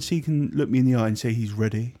me, once he can look me in the eye and say he's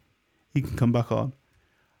ready, he can come back on.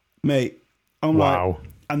 Mate, I'm like,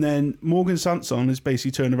 and then Morgan Sanson has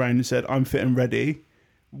basically turned around and said, I'm fit and ready.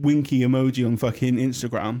 Winky emoji on fucking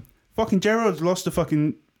Instagram. Fucking Gerrard's lost the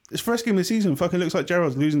fucking, his first game of the season fucking looks like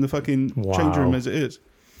Gerrard's losing the fucking change room as it is.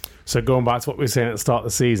 So going back to what we were saying at the start of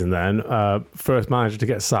the season then, first manager to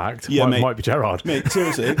get sacked might be Gerrard. Mate,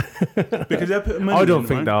 seriously. Because they're putting money I don't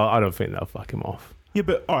think they'll fuck him off. Yeah,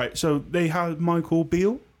 but all right, so they had Michael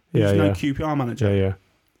Beale, who's now QPR manager. Yeah.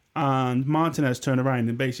 And Martinez turned around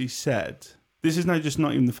and basically said, this is now just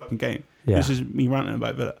not even the fucking game. Yeah. This is me ranting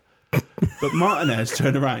about Villa. But Martinez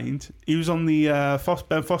turned around. He was on the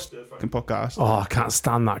Ben Foster fucking podcast. Oh, I can't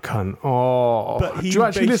stand that cunt. Oh, do you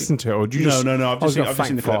actually listen to it, or do you just? No. I've just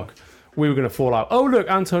seen the clip. We were going to fall out. Oh look,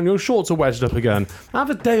 Anton, your shorts are wedged up again. Have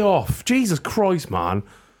a day off. Jesus Christ, man.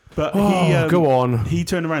 But go on. He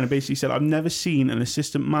turned around and basically said, "I've never seen an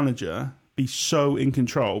assistant manager be so in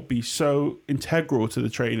control, be so integral to the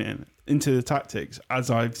training, into the tactics as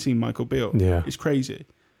I've seen Michael Beale. Yeah, it's crazy."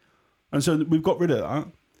 And so we've got rid of that.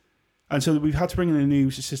 And so we've had to bring in a new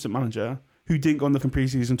assistant manager who didn't go on the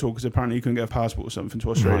pre-season tour because apparently he couldn't get a passport or something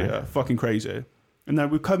to Australia. Right. Fucking crazy. And then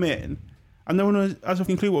we've come in and no one has a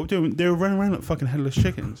fucking clue what we're doing. They were running around like fucking headless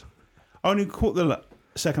chickens. I only caught the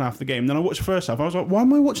second half of the game. Then I watched the first half. I was like, why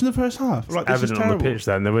am I watching the first half? Like, this is Evident on terrible. the pitch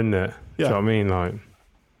then, though, isn't it? Yeah. Do you know what I mean? Like,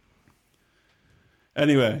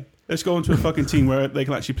 Anyway, let's go on to a fucking team where they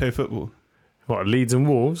can actually play football. what, Leeds and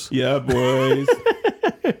Wolves? Yeah, boys.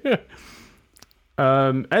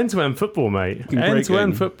 End-to-end football, mate. Great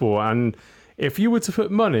End-to-end game. football. And if you were to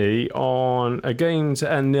put money on a game to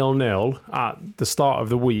end 0-0 at the start of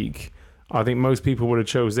the week, I think most people would have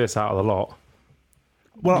chose this out of the lot.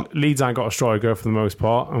 Well, Leeds ain't got a striker for the most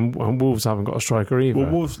part, and Wolves haven't got a striker either. well,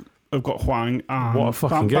 Wolves have got Huang. And What a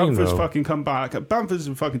fucking game, Bamford's though. fucking come back. Bamford's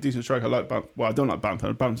a fucking decent striker. I like Well, I don't like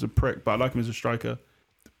Bamford. Bamford's a prick, but I like him as a striker.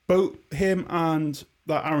 Both him and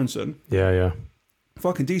that Aronson, Yeah.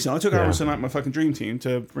 fucking decent. I took Yeah. Aronson out of my fucking dream team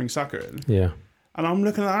to bring Saka in. Yeah. And I'm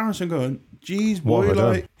looking at Aronson going, geez, What boy, have I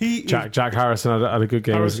like, he... Jack Harrison had a good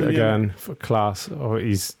game Harrison, again for class. Oh,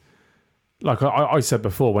 he's like I said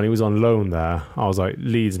before when he was on loan there. I was like,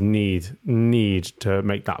 Leeds need to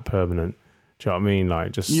make that permanent. Do you know what I mean?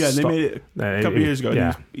 Like, just Yeah, they stop. made it a couple of years ago.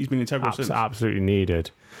 Yeah, He's been integral since. absolutely needed.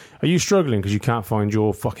 Are you struggling because you can't find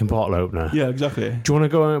your fucking bottle opener? Yeah, exactly. Do you want to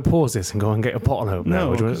go and pause this and go and get a bottle opener? No,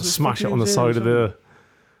 or do you want 'cause to it's smash it fucking on the zero side of the?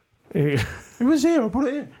 It was here. I put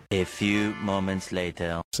it in. A few moments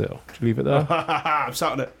later. So, do you leave it there? I'm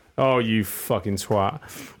sat on it. Oh, you fucking twat!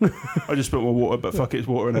 I just put more water, but fuck it, it's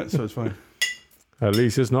water in it, so it's fine. At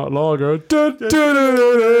least it's not lager.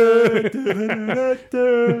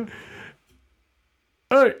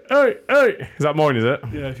 Hey! Is that mine, is it?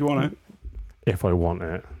 Yeah, if you want it. If I want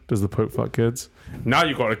it. Does the Pope fuck kids? Now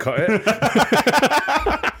you've got to cut it.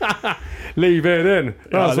 Leave it in.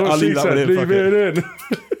 That's I'll what she leave that said. one in, Leave fuck it in.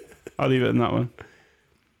 I'll leave it in that one.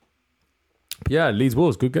 Yeah, Leeds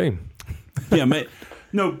Wolves, good game. Yeah, mate.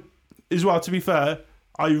 No, as well, to be fair,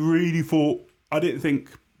 I really thought... I didn't think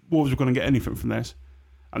Wolves were going to get anything from this.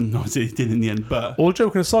 And no, they did in the end, but... All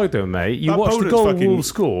joking aside though, mate, you That watched the opponent's goal fucking- Wolves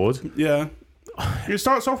scored. Yeah. It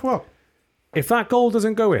starts off well. If that goal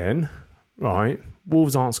doesn't go in, right,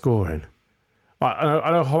 Wolves aren't scoring. Like,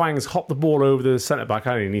 I know Huang's hopped the ball over the centre-back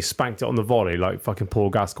and he spanked it on the volley like fucking Paul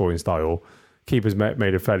Gascoigne style. Keeper's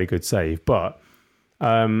made a fairly good save. But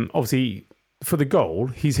obviously, for the goal,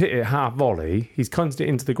 he's hit it half volley, he's cunted it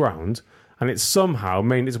into the ground, and it's somehow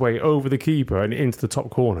made its way over the keeper and into the top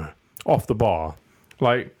corner, off the bar.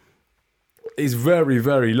 Like, he's very,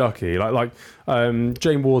 very lucky. Like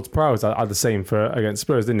James Ward-Prowse had the same for against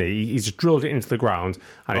Spurs, didn't he? He's just drilled it into the ground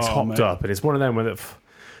and it's hopped mate. up. And it's one of them where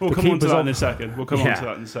We'll the come on to keeper's that on- in a second. We'll come Yeah. on to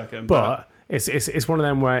that in a second. But it's one of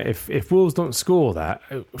them where if Wolves don't score that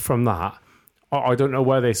from that, I don't know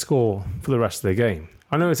where they score for the rest of the game.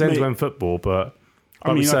 I know it's end-to-end football, but I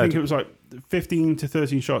we mean, I said, think it was like 15 to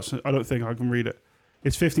 13 shots. I don't think I can read it.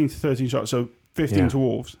 It's 15 to 13 shots, so 15 Yeah. to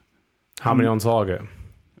Wolves. how many on target?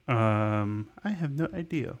 I have no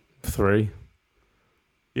idea. 3.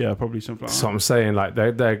 Yeah, probably something like So that. I'm saying, like,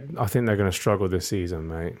 I think they're going to struggle this season,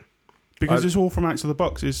 mate. Because it's all from outside the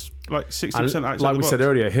box. It's like 60% And outside like the we box. said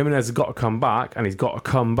earlier, Jimenez has got to come back, and he's got to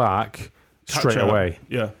come back straight Catch up. away.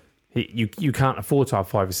 Yeah. You can't afford to have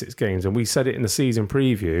 5 or 6 games, and we said it in the season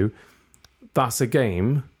preview. That's a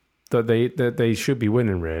game that they should be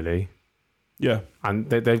winning, really. Yeah. And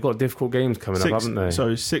they've got difficult games coming up, haven't they?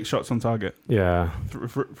 So 6 shots on target. Yeah,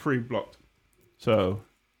 3 blocked. So,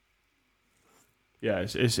 yeah,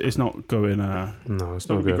 it's not going... no, it's It's not not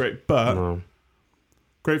going to be good. great, but No.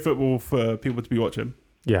 great football for people to be watching.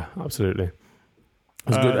 Yeah, absolutely. It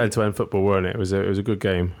was good end-to-end football, weren't it? It was a good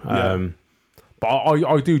game. Yeah. But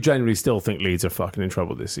I do generally still think Leeds are fucking in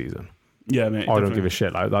trouble this season. Yeah, mate. I don't give a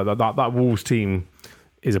shit. Like that Wolves team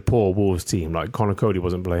is a poor Wolves team. Like Conor Cody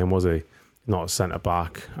wasn't playing, was he? Not a centre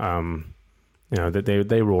back.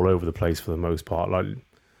 They were all over the place for the most part. Like,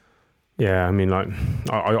 yeah, I mean, like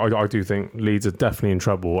I do think Leeds are definitely in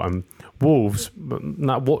trouble. And Wolves,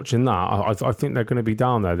 watching that, I think they're going to be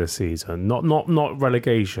down there this season. Not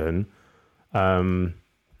relegation. Well,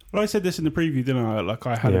 I said this in the preview, didn't I? Like,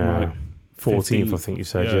 I had them like 14th, I think you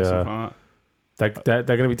said. Yeah, something like that.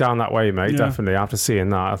 they're going to be down that way, mate. Yeah. Definitely. After seeing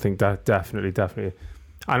that, I think that definitely.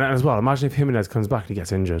 And as well, imagine if Jimenez comes back and he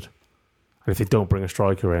gets injured, and if they don't bring a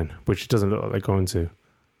striker in, which it doesn't look like they're going to.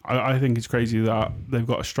 I think it's crazy that they've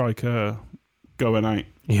got a striker going out.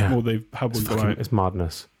 Yeah, Or they've had one go out. it's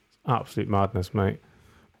madness, absolute madness, mate.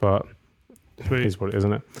 But Sweet. it is what it is,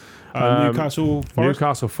 isn't it? Newcastle Forest.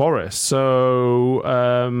 Newcastle Forest.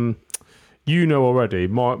 So you know already,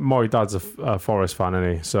 my dad's a Forest fan,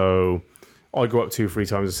 isn't he? So I go up 2-3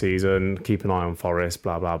 times a season, keep an eye on Forest,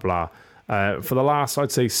 blah blah blah. For the last,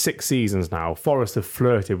 I'd say, 6 seasons now, Forest have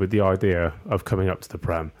flirted with the idea of coming up to the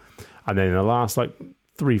Prem, and then in the last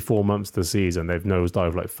 3-4 months of the season, they've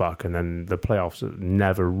nosedived like fuck, and then the playoffs have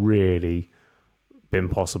never really been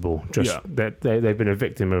possible. Just they've been a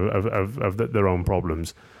victim of their own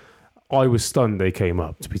problems. I was stunned they came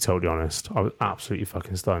up, to be totally honest. I was absolutely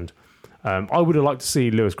fucking stunned. I would have liked to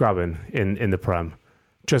see Lewis Grabban in the Prem,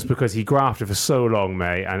 just because he grafted for so long,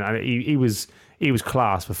 mate, and he was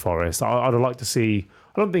class for Forest. I'd have liked to see.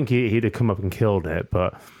 I don't think he'd have come up and killed it,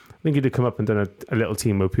 but I think he'd have come up and done a little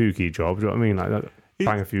Timo Pukki job. Do you know what I mean? Like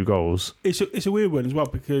bang a few goals. It's a weird one as well,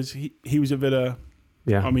 because he was at Villa.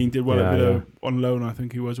 Yeah, I mean, did well at Villa on loan. I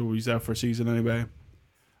think he was, or he was there for a season anyway.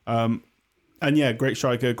 And yeah, great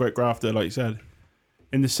striker, great grafter, like you said.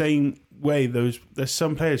 In the same way, there's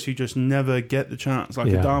some players who just never get the chance, like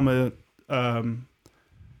Adama. Don't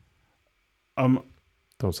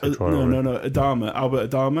say Troy. No, Adama,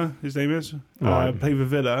 Albert Adama, his name is. Right. Played for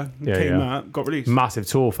Villa, came out, got released. Massive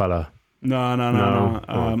tall fella.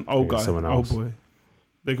 No. Old guy, someone else. old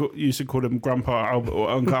boy. Used to call him Grandpa Albert or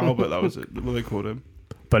Uncle Albert. That was what they called him.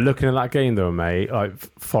 But looking at that game though, mate, like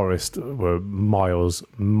Forest were miles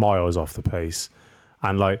off the pace,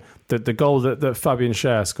 and like the goal that Fabian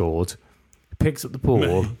Schär scored, picks up the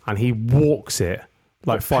ball and he walks it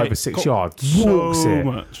like 5 or 6 yards, walks it.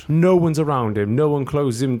 Much. No one's around him, no one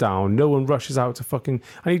closes him down, no one rushes out to fucking,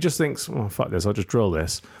 and he just thinks, oh fuck this, I'll just drill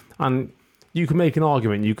this. And you can make an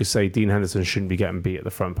argument, you could say Dean Henderson shouldn't be getting beat at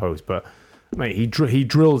the front post, but mate, he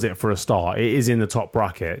drills it for a start. It is in the top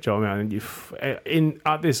bracket. Do you know what I mean?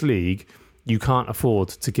 At this league, you can't afford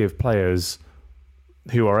to give players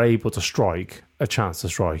who are able to strike a chance to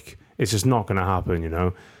strike. It's just not going to happen, you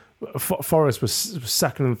know. Forest was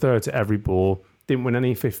second and third to every ball. Didn't win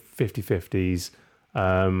any 50-50s.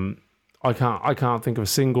 I can't think of a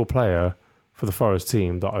single player for the Forest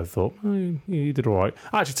team that I thought, he did all right.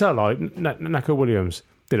 Actually, tell a lie, Neco Williams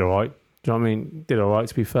did all right. Do you know what I mean? Did all right,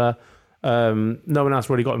 to be fair. No one else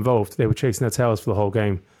really got involved. They were chasing their tails for the whole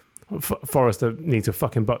game. Forest need to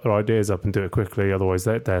fucking butt their ideas up and do it quickly, otherwise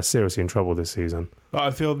they're seriously in trouble this season. But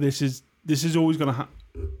I feel this is always going to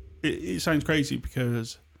happen. It sounds crazy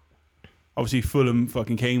because obviously Fulham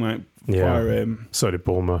fucking came out via him. So did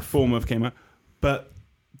Bournemouth. Bournemouth came out, but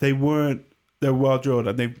they were well drilled,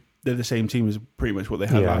 and they're the same team as pretty much what they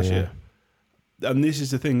had last year. And this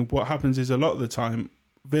is the thing. What happens is a lot of the time,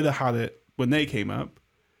 Villa had it when they came up.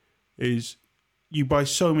 Is you buy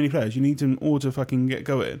so many players, you need them all to fucking get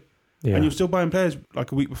going, and you're still buying players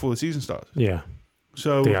like a week before the season starts. Yeah,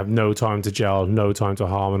 so they have no time to gel, no time to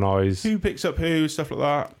harmonise. Who picks up who, stuff like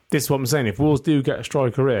that. This is what I'm saying. If Wolves do get a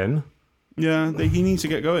striker in, he needs to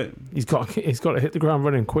get going. He's got to hit the ground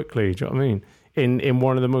running quickly. Do you know what I mean? In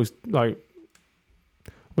one of the most, like,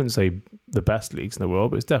 I wouldn't say the best leagues in the world,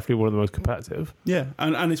 but it's definitely one of the most competitive. Yeah,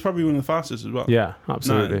 and it's probably one of the fastest as well. Yeah,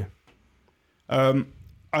 absolutely.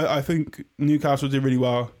 I think Newcastle did really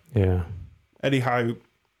well. Yeah. Eddie Howe,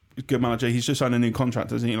 good manager. He's just signed a new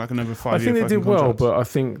contract, doesn't he? Like another 5 year. I think they did well, but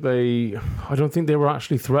I don't think they were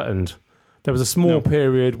actually threatened. There was a small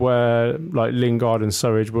period where like Lingard and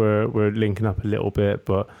Surridge were linking up a little bit,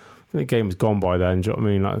 but I think the game was gone by then. Do you know what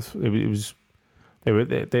I mean? Like it was.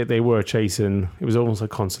 They were chasing. It was almost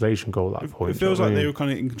like a consolation goal at that point. It feels like they were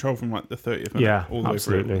kind of in control from like the 30th minute all the way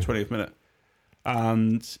through the 20th minute,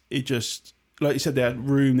 and it just. Like you said, they had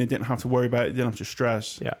room. They didn't have to worry about it. They didn't have to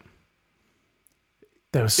stress. Yeah.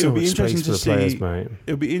 There was so much space for the players, mate.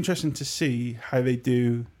 It'll be interesting to see how they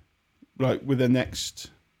do, like, with their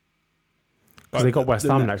next... Because they got West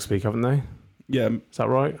Ham next week, haven't they? Yeah. Is that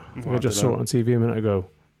right? I just saw it on TV a minute ago.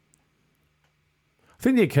 I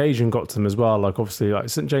think the occasion got to them as well. Like, obviously, like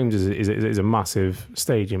St James's is a massive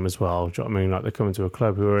stadium as well. Do you know what I mean? Like, they're coming to a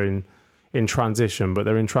club who are in transition, but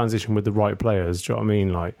they're in transition with the right players. Do you know what I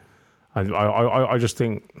mean? Like... I just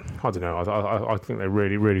think, I don't know, I think they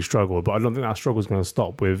really, really struggle, but I don't think that struggle is going to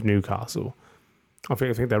stop with Newcastle. I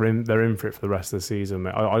think they're in for it for the rest of the season,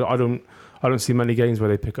 mate. I don't see many games where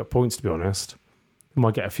they pick up points, to be honest. They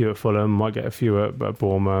might get a few at Fulham, might get a few at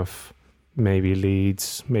Bournemouth, maybe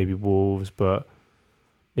Leeds, maybe Wolves, but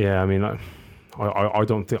yeah, I mean, like, I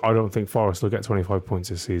don't think Forest will get 25 points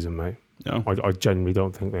this season, mate. No. I genuinely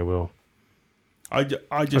don't think they will. I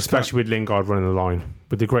just especially with Lingard running the line.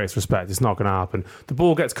 With the greatest respect, it's not going to happen. The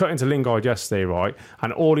ball gets cut into Lingard yesterday, right?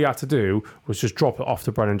 And all he had to do was just drop it off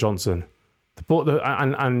to Brennan Johnson. The ball,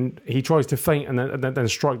 and he tries to feint and then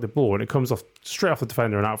strike the ball, and it comes off straight off the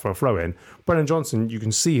defender and out for a throw in. Brennan Johnson, you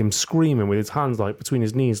can see him screaming with his hands like between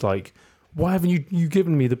his knees, like, "Why haven't you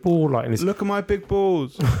given me the ball?" Like, and look at my big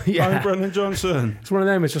balls. I'm Brennan Johnson. It's one of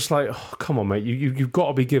them. It's just like, oh, come on, mate. You've got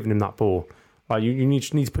to be giving him that ball. Like you need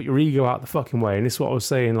to put your ego out the fucking way, and this is what I was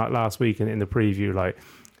saying like last week in the preview. Like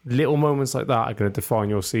little moments like that are going to define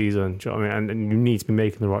your season. Do you know what I mean? And you need to be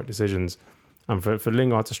making the right decisions. And for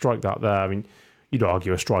Lingard to strike that there, I mean, you'd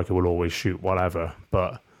argue a striker will always shoot whatever,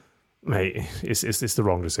 but mate, it's the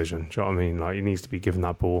wrong decision. Do you know what I mean? Like, he needs to be given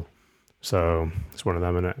that ball. So it's one of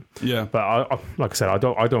them, isn't it? Yeah. But I like I said, I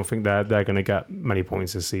don't think they're going to get many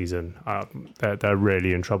points this season. They're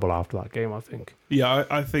really in trouble after that game, I think. Yeah,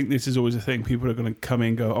 I think this is always a thing. People are going to come in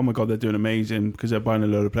and go, oh my God, they're doing amazing because they're buying a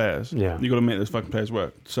load of players. Yeah. You got to make those fucking players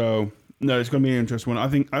work. So no, it's going to be an interesting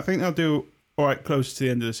one. I think they'll do all right close to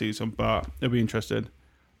the end of the season, but they'll be interested.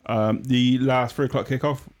 The last 3 o'clock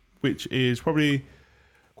kickoff, which is probably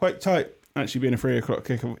quite tight, actually being a 3 o'clock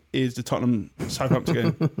kickoff, is the Tottenham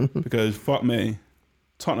Southampton game. Because fuck me,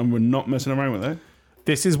 Tottenham were not messing around with it.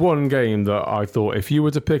 This is one game that I thought if you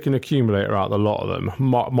were to pick an accumulator out of the lot of them,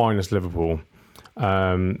 minus Liverpool,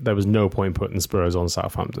 there was no point putting Spurs on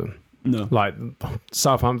Southampton. No. Like,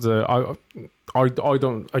 Southampton, I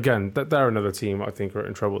don't, again, they're another team I think are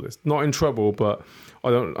in trouble. It's not in trouble, but I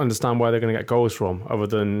don't understand where they're going to get goals from other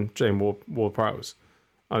than James Ward-Prowse.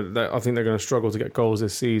 I think they're going to struggle to get goals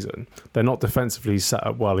this season. They're not defensively set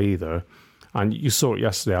up well either. And you saw it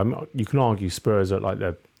yesterday. I mean, you can argue Spurs are like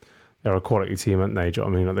they're a quality team, aren't they? Do you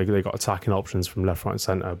know what I mean? Like they got attacking options from left, right, and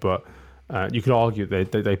centre. But you could argue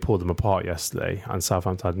they pulled them apart yesterday, and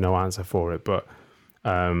Southampton had no answer for it. But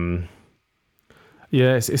yeah,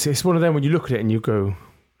 it's one of them when you look at it and you go,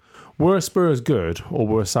 were Spurs good or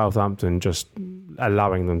were Southampton just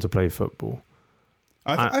allowing them to play football?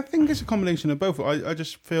 I think it's a combination of both. I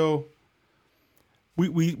just feel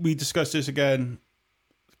we discussed this again.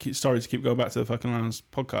 Sorry to keep going back to the fucking last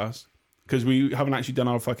podcast because we haven't actually done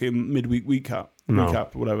our fucking midweek recap,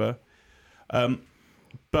 whatever.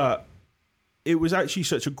 But it was actually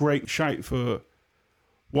such a great shout for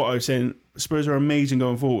what I was saying. Spurs are amazing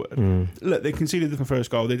going forward. Look, they conceded the first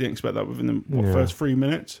goal. They didn't expect that within the first 3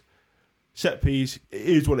 minutes. Set piece, it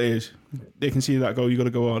is what it is. They conceded that goal, you got to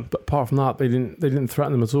go on. But apart from that, they didn't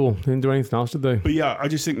threaten them at all. They didn't do anything else, did they? But yeah, I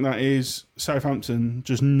just think that is Southampton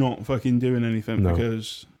just not fucking doing anything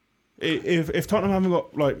because if Tottenham haven't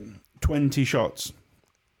got like 20 shots,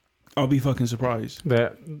 I'll be fucking surprised.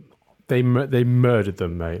 They murdered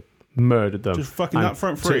them, mate. Murdered them. Just fucking that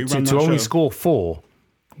front three. To only score 4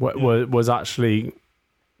 was actually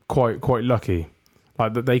quite lucky.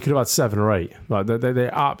 Like they could have had 7 or 8. Like they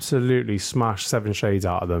absolutely smashed 7 shades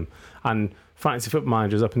out of them. And fantasy football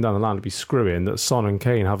managers up and down the land would be screwing that Son and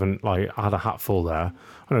Kane haven't like had a hatful there.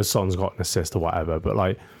 I know Son's got an assist or whatever, but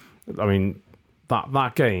like, I mean,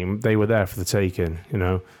 that game they were there for the taking, you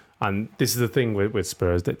know. And this is the thing with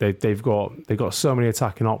Spurs that they've got so many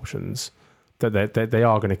attacking options that they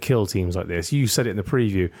are going to kill teams like this. You said it in the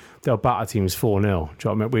preview; they'll batter teams 4-0. Do you know what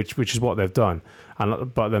I mean? Which is what they've done.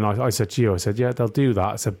 But then I said to you, yeah, they'll do that.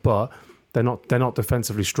 I said, but they're not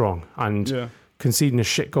defensively strong, and conceding a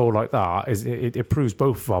shit goal like that it proves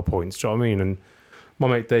both of our points. Do you know what I mean? And my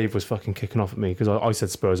mate Dave was fucking kicking off at me because I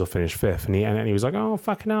said Spurs will finish 5th, and he was like, oh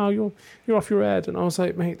fucking hell, you're off your head. And I was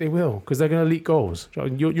like, mate, they will because they're going to leak goals.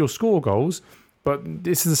 You'll score goals, but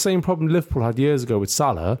this is the same problem Liverpool had years ago with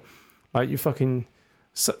Salah. Like you fucking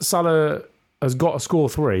Salah has got to score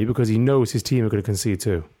 3 because he knows his team are going to concede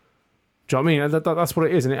 2. Do you know what I mean? That's what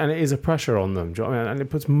it is, and it is a pressure on them. Do you know what I mean? And it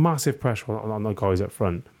puts massive pressure on the guys up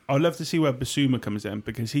front. I'd love to see where Basuma comes in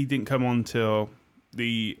because he didn't come on till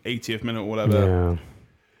the 80th minute or whatever. Yeah.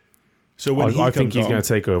 So when I think he's going to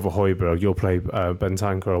take over Højbjerg. You'll play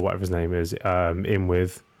Bentancur or whatever his name is in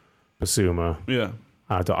with Basuma. Yeah.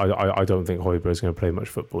 I don't think Højbjerg is going to play much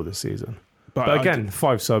football this season. But again,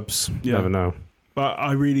 5 subs. You never know. But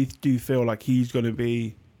I really do feel like he's going to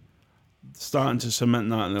be starting to cement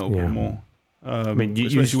that a little bit more. I mean,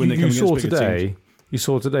 you saw today. You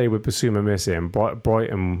saw today with Basuma missing,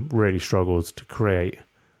 Brighton really struggled to create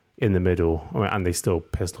in the middle, and they still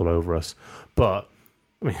pissed all over us. But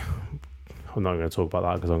I mean, I'm not going to talk about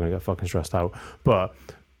that because I'm going to get fucking stressed out. But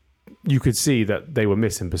you could see that they were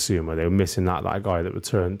missing Basuma. They were missing that guy that would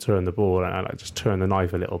turn the ball and like just turn the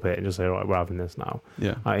knife a little bit and just say, all right, we're having this now.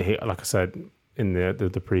 Yeah. Like I said in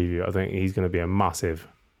the preview, I think he's going to be a massive,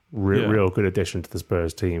 real good addition to the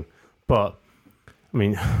Spurs team. But I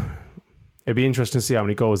mean, it'd be interesting to see how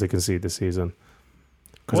many goals they concede this season.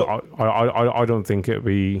 Because I don't think it'd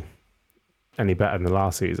be any better than the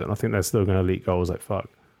last season. I think they're still going to leak goals like fuck.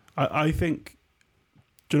 I think,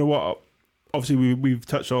 do you know what? Obviously, we've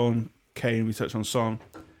touched on Kane, we touched on Son.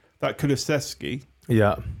 That Kulusevski,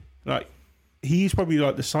 like he's probably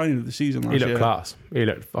like the signing of the season last year. He looked class. He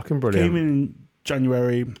looked fucking brilliant. Came in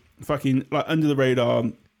January, fucking like under the radar.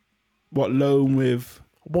 Loan with?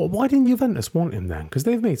 Why didn't Juventus want him then? Because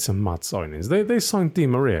they've made some mad signings. They signed Di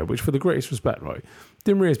Maria, which for the greatest respect, right?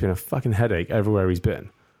 Di Maria's been a fucking headache everywhere he's been.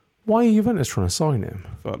 Why are Juventus trying to sign him?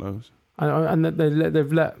 Fuck knows. And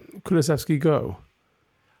they've let Kulusevski go.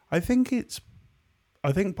 I think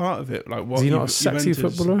part of it, like, what is he not a sexy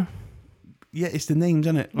footballer? Yeah, it's the names,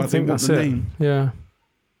 isn't it? Like, I think that's the it. name. Yeah.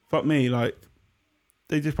 Fuck me, like,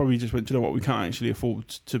 they probably just went, do you know what, we can't actually afford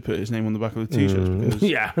to put his name on the back of the t-shirts because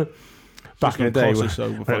yeah. Back in the day, when it was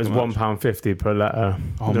 £1.50 per letter.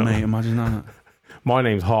 Oh, mate, imagine that. My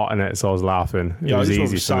name's Hart in it, so I was laughing. It was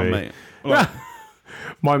easy for me. Mate. Like,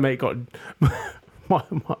 my mate got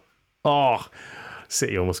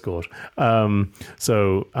City almost scored.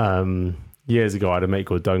 Years ago, I had a mate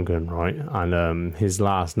called Duncan, right? And his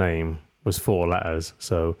last name was 4 letters,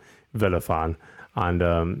 so Villa fan.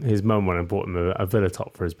 And his mum went and bought him a Villa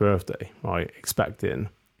top for his birthday, right? Expecting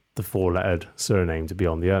the 4-lettered surname to be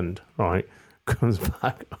on the end, right? Comes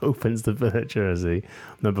back, opens the Villa jersey,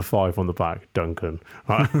 number 5 on the back, Duncan.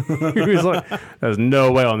 Right? He was like, "There's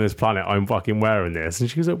no way on this planet I'm fucking wearing this." And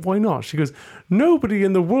she goes, "Why not?" She goes, "Nobody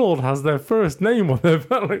in the world has their first name on their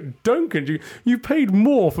back." Like, Duncan, you paid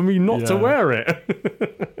more for me not to wear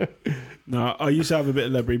it. No, I used to have a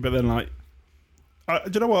bit of Lebry, but then like,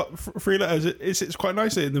 do you know what? 3 letters, it's quite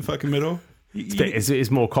nicely in the fucking middle.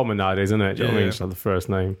 It's more common nowadays, isn't it? Do you know what I mean? Just like the first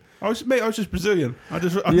name. I was just Brazilian. I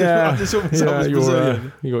just saw myself as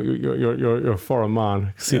Brazilian. You're a foreign man.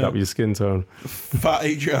 I can see that with your skin tone. Fat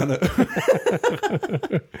Adriana.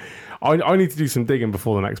 I need to do some digging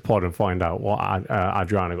before the next pod and find out what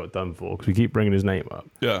Adriana got done for, because we keep bringing his name up.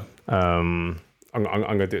 Yeah. I'm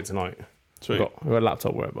going to do it tonight. Sweet. I've got a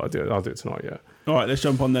laptop work, but I'll do it tonight. Yeah. All right, let's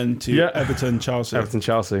jump on then to Everton Chelsea. Everton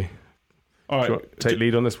Chelsea. All right, take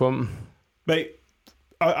lead on this one, mate.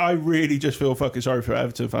 I really just feel fucking sorry for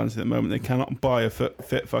Everton fans at the moment. They cannot buy a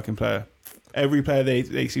fit fucking player. Every player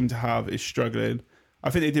they seem to have is struggling.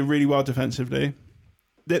 I think they did really well defensively.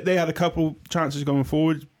 They had a couple chances going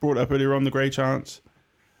forward, brought up earlier on, the Gray chance.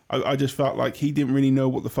 I just felt like he didn't really know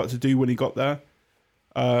what the fuck to do when he got there.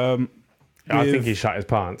 I think he shut his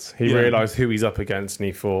pants. He realised who he's up against and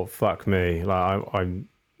he thought, fuck me, like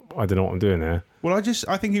I don't know what I'm doing here. Well, I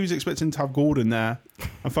think he was expecting to have Gordon there,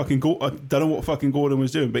 and I don't know what fucking Gordon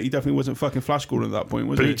was doing, but he definitely wasn't fucking Flash Gordon at that point,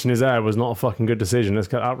 was he? Bleaching his hair was not a fucking good decision. Let's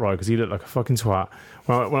get that right, because he looked like a fucking twat.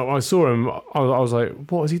 When I saw him, I was like,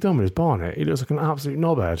 what has he done with his barnet? He looks like an absolute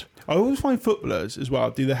knobhead. I always find footballers as well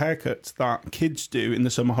do the haircuts that kids do in the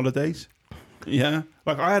summer holidays. Yeah,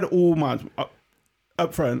 like I had all mad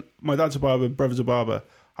up front. My dad's a barber, brother's a barber.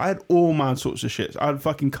 I had all mad sorts of shit. I had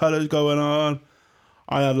fucking colours going on.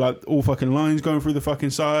 I had like all fucking lines going through the fucking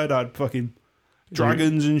side. I had fucking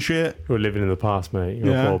dragons and shit. You're living in the past, mate.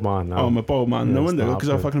 You're a bald man now. Oh, I'm a bald man. No wonder, because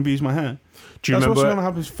I fucking abused my hair. Do you remember what's going to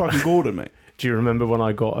happen to fucking Gordon, mate? Do you remember when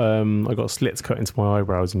I got slits cut into my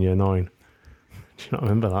eyebrows in year 9? Do you not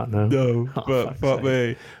remember that? No, but fuck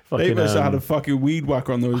me. They must have had a fucking weed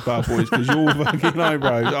whacker on those bad boys, because your fucking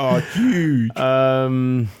eyebrows are huge.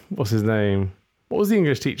 What's his name? What was the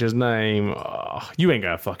English teacher's name? Oh, you ain't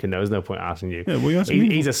gonna fucking know. There's no point asking you. Yeah, well, you asking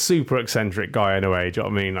me? He's a super eccentric guy anyway. Do you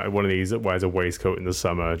know what I mean? Like one of these that wears a waistcoat in the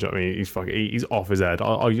summer. Do you know what I mean? He's off his head.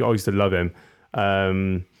 I used to love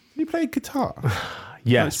him. He played guitar.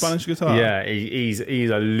 Yes, like Spanish guitar. Yeah, he's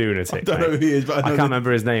a lunatic. I don't know who he is, but I can't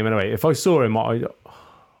remember his name anyway. If I saw him, I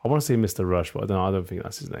want to say Mr. Rush, but I don't think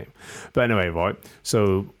that's his name. But anyway, right.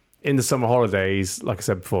 So in the summer holidays, like I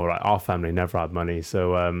said before, like our family never had money,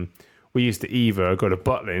 so we used to either go to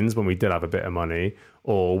Butlins when we did have a bit of money,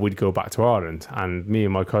 or we'd go back to Ireland. And me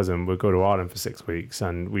and my cousin would go to Ireland for 6 weeks,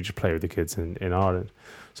 and we'd just play with the kids in Ireland.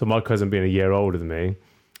 So my cousin being a year older than me,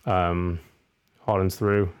 Ireland's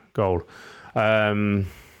through, gold.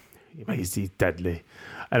 He's deadly.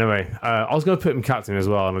 Anyway, I was going to put him captain as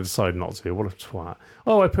well, and I decided not to. What a twat.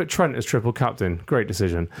 Oh, I put Trent as triple captain. Great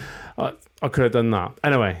decision. I could have done that.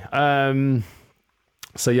 Anyway,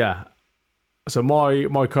 so yeah. So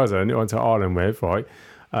my cousin who I went to Ireland with, right?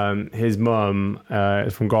 His mum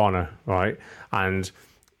is from Ghana, right? And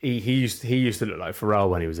he used to look like Pharrell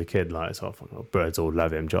when he was a kid, like sort of birds all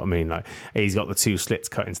love him. Do you know what I mean? Like he's got the 2 slits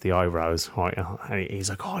cut into the eyebrows, right? And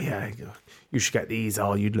he's like, oh yeah, you should get these.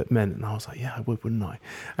 Oh, you'd look mint. And I was like, yeah, I would, wouldn't I?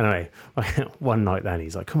 Anyway, one night then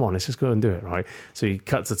he's like, come on, let's just go and do it, right? So he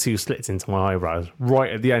cuts the 2 slits into my eyebrows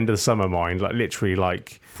right at the end of the summer, mind, like literally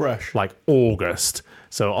like fresh, like August.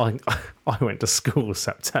 So I went to school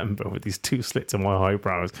September with these 2 slits in my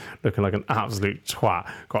eyebrows, looking like an absolute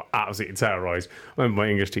twat. Got absolutely terrorised. I remember my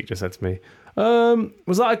English teacher said to me,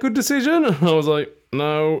 was that a good decision? And I was like,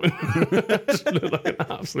 no. Just looked like an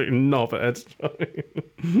absolute knobhead.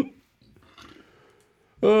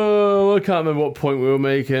 Oh, I can't remember what point we were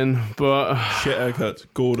making, but shit haircut,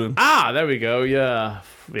 Gordon. There we go. Yeah,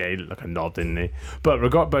 he looked like a knob, didn't he? But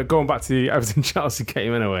going back to the Everton Chelsea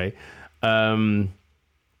game anyway.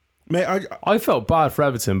 Mate, I felt bad for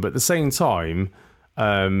Everton, but at the same time,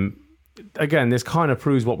 again, this kind of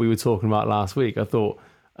proves what we were talking about last week. I thought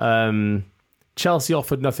Chelsea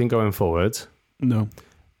offered nothing going forward. No.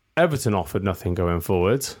 Everton offered nothing going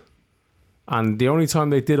forward. And the only time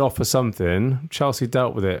they did offer something, Chelsea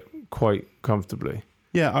dealt with it quite comfortably.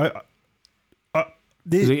 Yeah,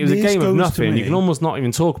 It was a game of nothing. You can almost not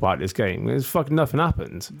even talk about this game. It's fucking nothing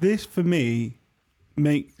happened. This, for me,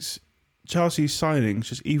 makes Chelsea's signings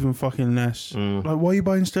just even fucking less. Like, why are you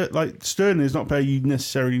buying Sterling? Like, Sterling is not a player you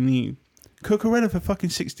necessarily need. Cucurella for fucking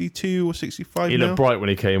 62 or 65 He mil. looked bright when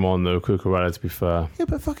he came on, though, Cucurella, to be fair. Yeah,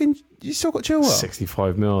 but fucking, you still got Chilwell.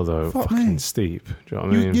 65 mil, though. Fuck fucking me. steep. Do you know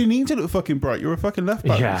what I mean? You need to look fucking bright. You're a fucking left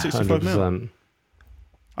back. Yeah, 65 mil. 100%.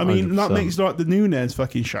 I mean, that 100%. makes like the Nunez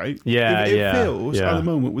fucking shite. Yeah, it feels yeah. at the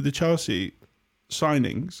moment with the Chelsea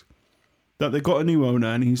signings that they got a new owner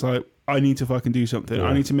and he's like, I need to fucking do something. Yeah.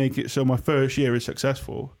 I need to make it so my first year is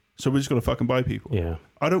successful. So we're just going to fucking buy people. Yeah.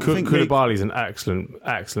 I don't think Koulibaly's an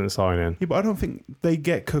excellent signing. Yeah, but I don't think they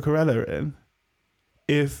get Cucurella in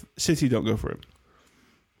if City don't go for him.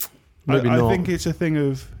 Maybe I not. think it's a thing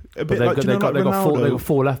of a But bit they've like, got, do you know, like they Ronaldo? got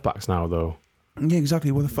four left backs now, though. Yeah,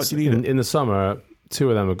 exactly. What the fuck do you need? In the summer, two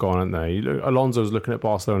of them are gone, aren't they? Alonso's looking at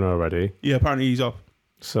Barcelona already. Yeah, apparently he's off.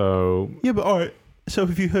 So Yeah, but all right. So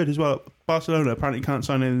if you heard as well, Barcelona apparently can't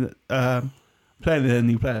sign in playing their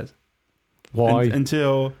new players. why?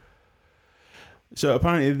 Until. So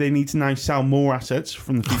apparently they need to now sell more assets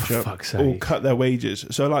from the future fuck's or sake. cut their wages.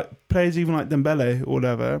 So like players even like Dembele or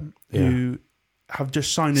whatever who have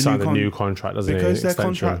just signed a new contract, doesn't because he? their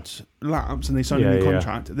Extension. contract lapsed and they signed a new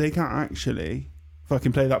contract, they can't actually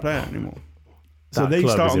fucking play that player anymore. So That they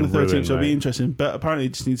club start is on the in 13th, ruin, so it'll be mate. interesting. But apparently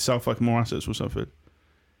they just need to sell fucking more assets or something.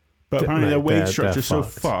 But Mate, apparently their wage they're structure is so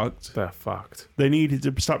fucked. fucked. They're fucked. They needed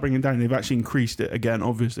to start bringing it down. They've actually increased it again,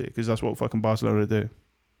 obviously, because that's what fucking Barcelona do.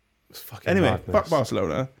 It's fucking Anyway, madness. fuck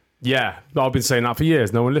Barcelona. Yeah, I've been saying that for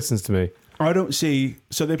years. No one listens to me. I don't see.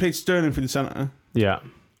 So they played Sterling for the centre. Yeah.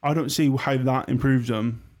 I don't see how that improves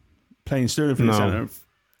them playing Sterling for the No. centre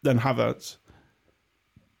than Havertz.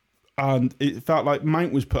 And it felt like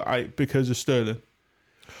Mount was put out because of Sterling.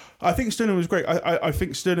 I think Sterling was great. I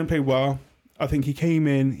think Sterling played well. I think he came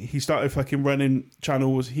in, he started fucking running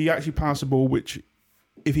channels. He actually passed the ball, which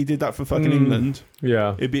if he did that for fucking England,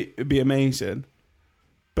 Yeah. it'd be amazing.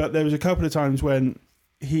 But there was a couple of times when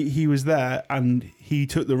he was there and he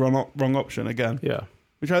took the wrong option again. Yeah.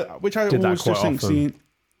 Which I Did that always quite just think often.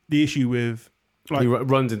 the issue with like He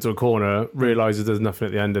runs into a corner, realises there's nothing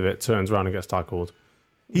at the end of it, turns around and gets tackled.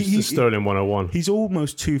 he- It's Sterling 101. he's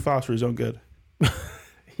almost too fast for his own good.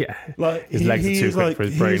 Yeah. Like His legs are too is quick like, for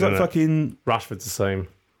his brain, He's like innit? fucking. Rashford's the same.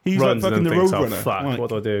 He's Runs like fucking and the then road thinks, oh, runner. fuck, Like, what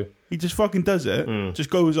do I do? he just fucking does it, just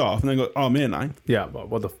goes off, and then go, oh, I'm here now. Yeah,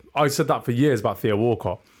 but I said that for years about Theo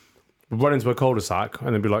Walcott. We'd run into a cul-de-sac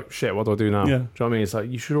and then be like, shit, what do I do now? Yeah. Do you know what I mean? It's like,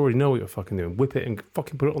 you should already know what you're fucking doing. Whip it and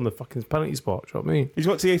fucking put it on the fucking penalty spot. Do you know what I mean? He's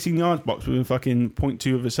got to the 18 yards box within fucking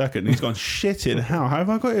 0.2 of a second. And he's gone, shit in hell. How have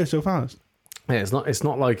I got here so fast? Yeah, it's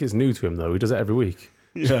not like it's new to him, though. He does it every week.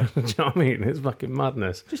 Yeah. Do you know what I mean? It's fucking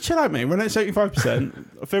madness. Just chill out, mate. Run at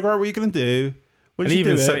 75%. Figure out what you're going to do. Once And you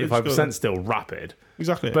even do it, 75% still rapid.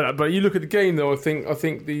 Exactly. But you look at the game though. I think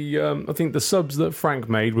the subs that Frank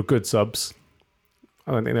made were good subs.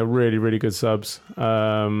 I think they're really, really good subs.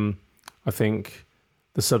 I think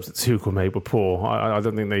the subs that Tuchel made were poor. I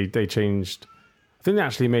don't think they changed. I think they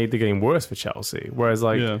actually made the game worse for Chelsea. Whereas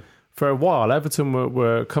Yeah. for a while, Everton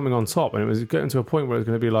were coming on top, and it was getting to a point where it was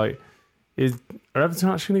going to be like, are Everton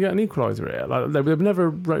actually going to get an equaliser here? Like they were never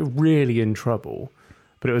really in trouble,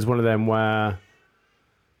 but it was one of them where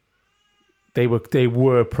they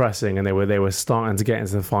were pressing and they were starting to get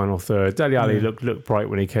into the final third. Dele Alli looked bright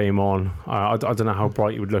when he came on. I don't know how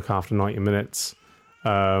bright he would look after 90 minutes.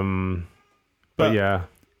 But yeah,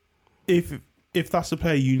 if that's the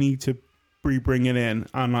player you need to be bringing in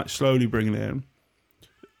and like slowly bringing in,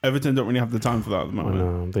 Everton don't really have the time for that at the I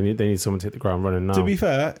moment. know. They need someone to hit the ground running now. To be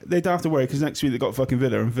fair, they don't have to worry because next week they got fucking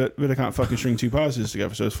Villa and Villa can't fucking string two passes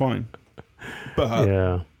together, so it's fine. But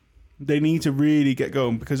yeah, they need to really get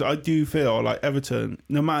going because I do feel like Everton,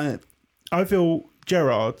 no matter, I feel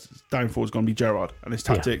Gerrard's downfall is going to be Gerrard and his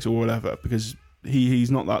tactics or whatever because he's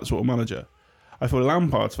not that sort of manager. I feel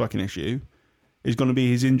Lampard's fucking issue is going to be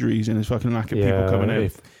his injuries and his fucking lack of people coming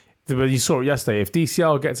in. But you saw it yesterday. If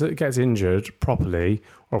DCL gets injured properly,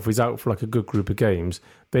 or if he's out for like a good group of games,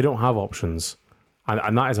 they don't have options,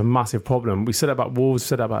 and that is a massive problem. We said that about Wolves,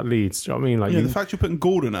 said that about Leeds. Do you know what I mean? Like, The fact you're putting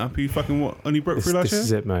Gordon up, who fucking what only broke through last this year.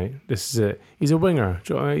 is it, mate. This is it. He's a winger.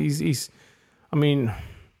 Do you know what I mean? He's. I mean,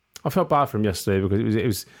 I felt bad for him yesterday because it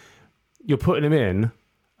was. You're putting him in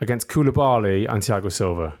against Koulibaly and Thiago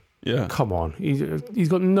Silva. Yeah. Come on. He's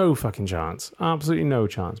got no fucking chance. Absolutely no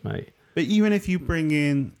chance, mate. But even if you bring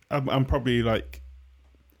in, I'm probably like,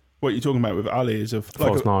 what you're talking about with Ali is a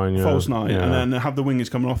false nine, and then have the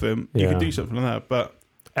wingers coming off him. You could do something like that. But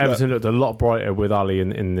Everton looked a lot brighter with Ali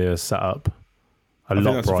in the setup. I think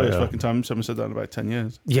that's brighter. The first fucking time someone said that in about 10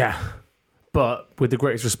 years. Yeah. But with the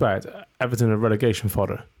greatest respect, Everton are relegation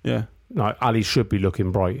fodder. Yeah. Like Ali should be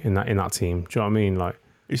looking bright in that team. Do you know what I mean? Like,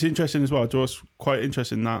 it's interesting as well. To us, quite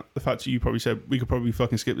interesting that the fact that you probably said we could probably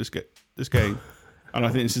fucking skip this game, and I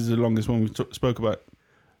think this is the longest one we spoke about.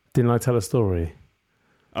 Didn't I tell a story?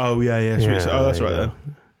 Oh yeah. Oh, that's right then.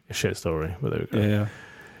 A shit story. But there we go. Yeah.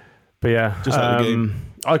 But yeah, just like the game.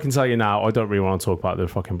 I can tell you now, I don't really want to talk about the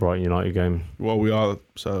fucking Brighton United game. Well, we are,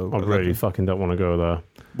 so I really fucking don't want to go there.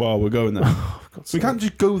 Well, we're going there. We can't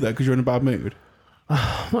just go there because you're in a bad mood.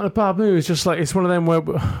 Not in a bad mood. It's just like it's one of them where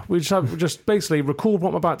we just basically record what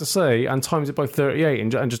I'm about to say and times it by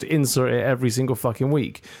 38 and just insert it every single fucking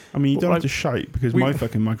week. I mean, you don't have to shout because my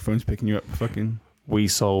fucking microphone's picking you up. Fucking. We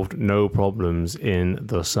solved no problems in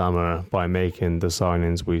the summer by making the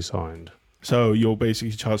signings we signed. So you're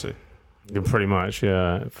basically Chelsea. Pretty much,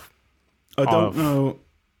 yeah. I don't know.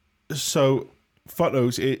 So,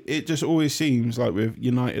 photos, it just always seems like with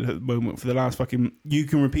United at the moment, for the last fucking... You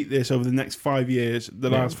can repeat this over the next 5 years,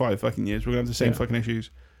 last 5 fucking years. We're going to have the same fucking issues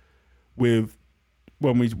with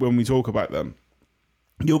when we talk about them.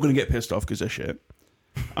 You're going to get pissed off because they're shit.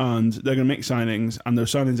 And they're going to make signings, and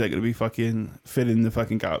those signings ain't going to be fucking filling the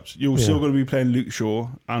fucking gaps. You're still going to be playing Luke Shaw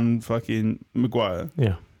and fucking Maguire.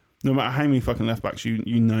 Yeah. No matter how many fucking left backs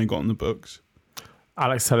you now got on the books.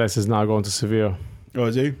 Alex Telles has now gone to Sevilla. Oh,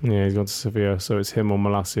 is he? Yeah, he's gone to Sevilla, so it's him or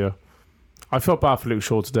Malacia. I felt bad for Luke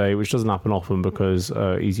Shaw today, which doesn't happen often because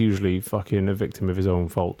he's usually fucking a victim of his own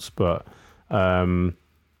faults. But yeah,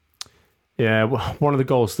 one of the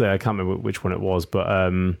goals there, I can't remember which one it was,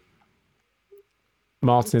 but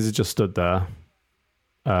Martinez has just stood there.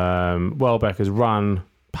 Welbeck has ran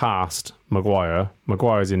past Maguire.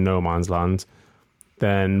 Maguire's in no man's land.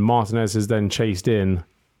 Then Martinez has then chased in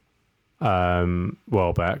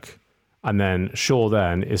Welbeck, and then Shaw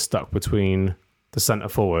then is stuck between the centre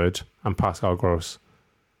forward and Pascal Gross,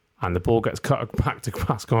 and the ball gets cut back to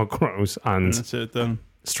Pascal Gross and that's it done.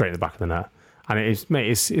 Straight in the back of the net. And it is, mate,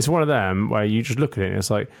 it's one of them where you just look at it and it's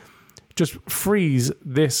like, just freeze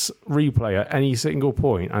this replay at any single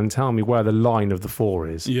point and tell me where the line of the 4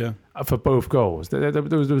 is. Yeah, for both goals, there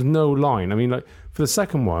was no line. I mean, like for the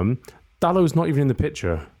second one, Dallow's not even in the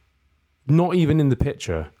picture. Not even in the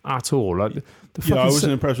picture at all. Like I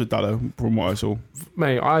wasn't impressed with Dallo from what I saw.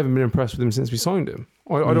 Mate, I haven't been impressed with him since we signed him.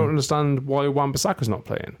 I don't understand why Wan-Bissaka's not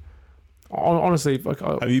playing. Honestly, like,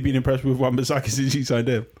 have you been impressed with Wan-Bissaka since you signed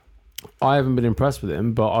him? I haven't been impressed with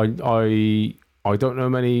him, but I don't know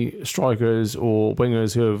many strikers or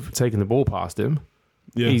wingers who have taken the ball past him.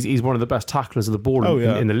 Yeah. He's one of the best tacklers of the ball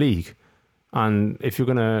in the league. And if you're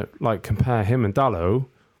gonna like compare him and Dallo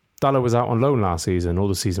was out on loan last season or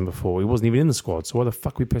the season before. He wasn't even in the squad. So why the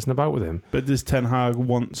fuck are we pissing about with him? But does Ten Hag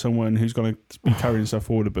want someone who's going to be carrying stuff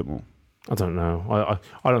forward a bit more? I don't know.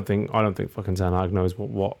 I don't think fucking Ten Hag knows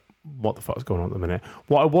what the fuck's going on at the minute.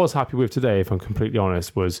 What I was happy with today, if I'm completely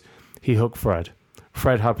honest, was he hooked Fred.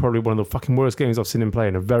 Fred had probably one of the fucking worst games I've seen him play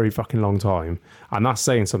in a very fucking long time, and that's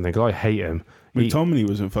saying something because I hate him. McTominay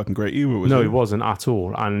wasn't fucking great either, was he? No, he wasn't at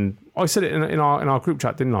all. And I said it in our group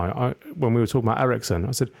chat, didn't I? When we were talking about Eriksen,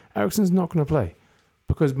 I said Eriksen's not going to play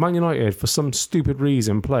because Man United, for some stupid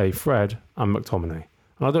reason, play Fred and McTominay,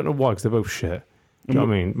 and I don't know why because they're both shit. Do you know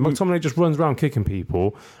what I mean? McTominay just runs around kicking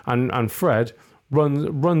people, and Fred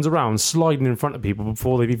runs around sliding in front of people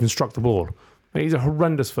before they've even struck the ball. He's a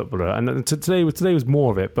horrendous footballer, and today was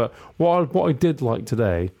more of it. But what I did like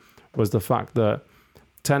today was the fact that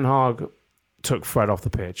Ten Hag took Fred off the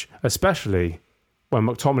pitch, especially when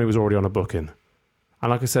McTominay was already on a booking.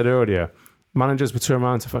 And like I said earlier, managers would turn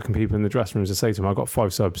around to fucking people in the dressing rooms and say to them, I've got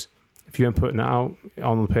 5 subs. If you ain't putting it out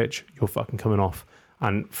on the pitch, you're fucking coming off.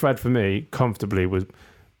 And Fred, for me, comfortably was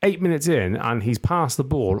 8 minutes in, and he's passed the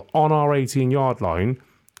ball on our 18-yard line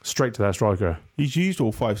straight to their striker. He's used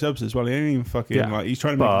all 5 subs as well. He ain't even fucking he's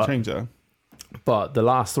trying to make a change there. But the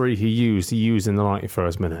last 3 he used in the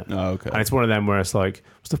 91st minute. Oh, okay. And it's one of them where it's like,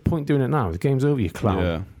 what's the point doing it now? The game's over, you clown.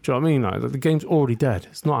 Yeah. Do you know what I mean? Like, the game's already dead.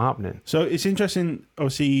 It's not happening. So it's interesting,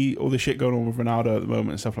 obviously, all the shit going on with Ronaldo at the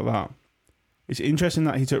moment and stuff like that. It's interesting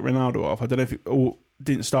that he took Ronaldo off. I don't know if it all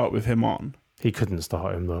didn't start with him on. He couldn't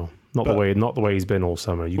start him though. Not the way he's been all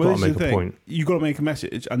summer. You've got to make a point. You've got to make a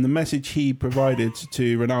message, and the message he provided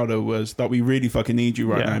to Ronaldo was that we really fucking need you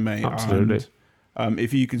right now, mate. Absolutely. And,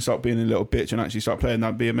 if you can stop being a little bitch and actually start playing,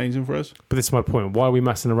 that'd be amazing for us. But this is my point. Why are we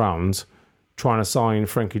messing around trying to sign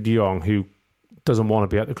Frankie de Jong, who doesn't want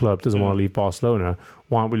to be at the club, doesn't want to leave Barcelona.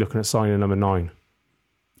 Why aren't we looking at signing number 9?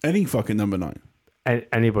 Any fucking number 9.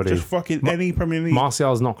 Anybody. Just fucking any Premier League.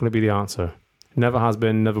 Martial's not going to be the answer. Never has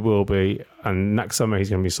been, never will be. And next summer he's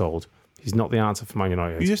going to be sold. He's not the answer for Man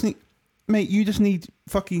United. You just need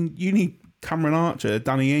Cameron Archer,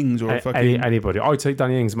 Danny Ings, or anybody. I'd take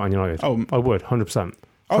Danny Ings at Man United. Oh, I would, 100%.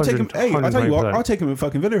 I'll take him. Hey, I'll tell you what, I'll take him at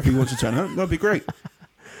fucking Villa if he wants to turn up. That'd be great.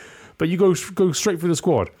 But you go straight through the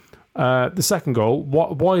squad. The second goal,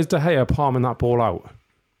 why is De Gea palming that ball out?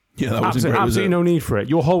 Yeah, that wasn't great, absolutely no need for it.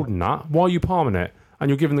 You're holding that. Why are you palming it? And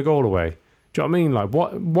you're giving the goal away. Do you know what I mean? Like,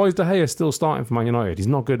 why is De Gea still starting for Man United? He's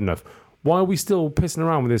not good enough. Why are we still pissing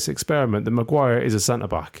around with this experiment that Maguire is a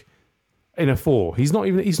centre-back in a 4? He's not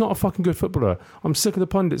a fucking good footballer. I'm sick of the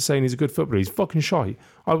pundits saying he's a good footballer. He's fucking shite.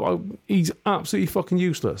 He's absolutely fucking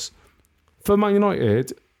useless. For Man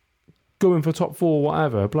United, going for top 4,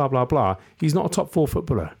 whatever, blah, blah, blah, he's not a top 4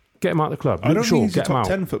 footballer. Get him out of the club. I don't think he's a top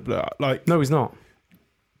 10 footballer. Like, no, he's not.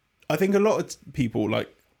 I think a lot of people,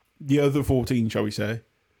 like the other 14, shall we say,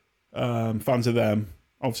 fans of them,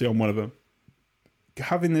 obviously I'm one of them,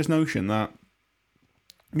 having this notion that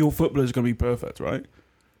your footballer is going to be perfect, right?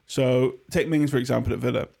 So take Mings, for example, at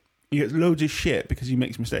Villa. He gets loads of shit because he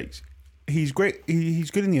makes mistakes. He's great.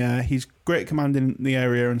 He's good in the air. He's great at commanding the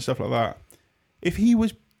area and stuff like that. If he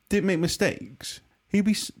didn't make mistakes, he'd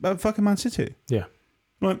be fucking Man City. Yeah.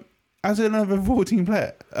 Like, as another 14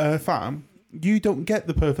 player fan, you don't get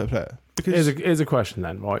the perfect player. Because here's a question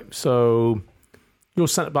then, right? So your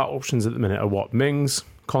centre-back options at the minute are what? Mings,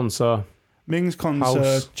 Konsa,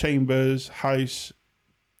 House. Chambers, House,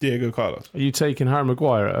 Diego Carlos. Are you taking Harry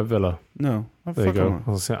Maguire at Villa? No. There you go.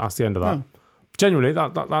 That's the end of that. No. Genuinely,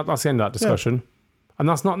 that's the end of that discussion. Yeah. And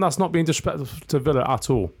that's not being disrespectful to Villa at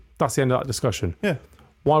all. That's the end of that discussion. Yeah.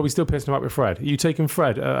 Why are we still pissing about with Fred? Are you taking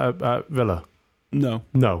Fred at Villa? No.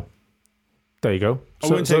 There you go. I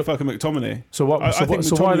wouldn't take fucking McTominay. So why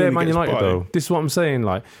are they at Man United though? This is what I'm saying.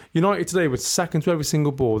 Like, United today were second to every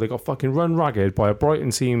single ball. They got fucking run ragged by a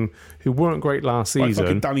Brighton team who weren't great last season. Like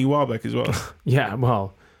fucking Danny Welbeck as well. Yeah,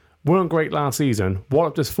 well, weren't great last season.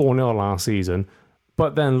 Walloped us 4-0 last season,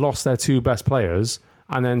 but then lost their 2 best players.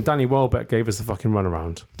 And then Danny Welbeck gave us the fucking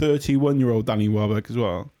runaround. 31-year-old Danny Welbeck as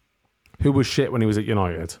well. Who was shit when he was at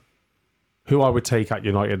United. Who I would take at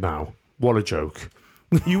United now. What a joke.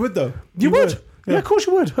 You would though. You would. Yeah, of course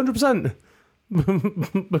you would. 100%.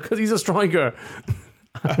 Because he's a striker.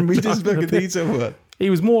 And we just fucking need someone. He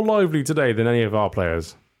was more lively today than any of our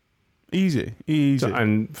players. Easy.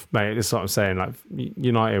 And mate, this is what I'm saying. Like,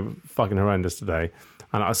 United were fucking horrendous today.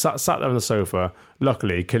 And I sat there on the sofa.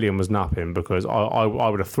 Luckily, Kylian was napping because I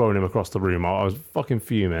would have thrown him across the room. I was fucking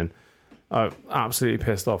fuming. Absolutely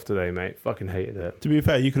pissed off today, mate. Fucking hated it. To be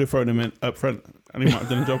fair, you could have thrown him in up front and he might have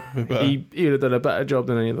done a job a bit better. He would have done a better job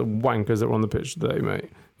than any of the wankers that were on the pitch today, mate.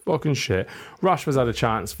 Fucking shit. Rashford's had a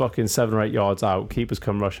chance, fucking 7 or 8 yards out. Keepers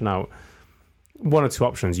come rushing out. One or two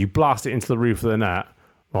options. You blast it into the roof of the net,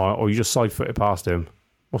 right, or you just side foot it past him.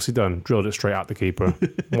 What's he done? Drilled it straight at the keeper.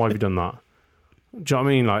 Why have you done that? Do you know what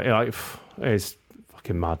I mean? Like it's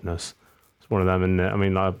fucking madness. It's one of them, isn't it? I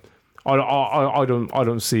mean, like, I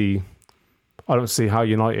don't see how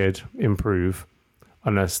United improve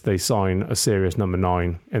unless they sign a serious number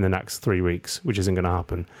 9 in the next 3 weeks, which isn't going to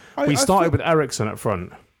happen. We started with Eriksen up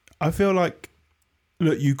front. I feel like,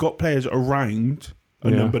 look, you've got players around a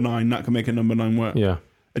number 9 that can make a number 9 work. Yeah.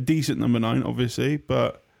 A decent number 9, obviously,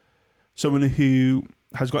 but someone who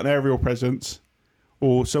has got an aerial presence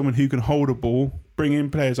or someone who can hold a ball, bring in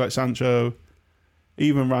players like Sancho,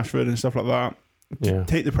 even Rashford and stuff like that. Yeah.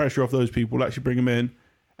 Take the pressure off those people, actually bring them in.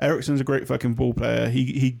 Eriksen's a great fucking ball player.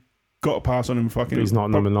 He got a pass on him fucking... But he's not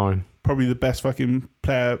number 9. Probably the best fucking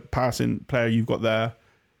passing player you've got there.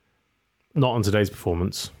 Not on today's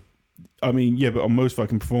performance. I mean, yeah, but on most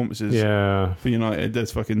fucking performances for United,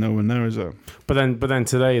 there's fucking no one there, is there? But then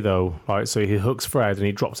today, though, right, so he hooks Fred and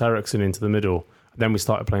he drops Eriksen into the middle. Then we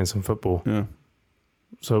started playing some football. Yeah.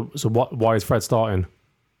 So why is Fred starting?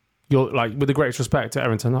 You're like, with the greatest respect to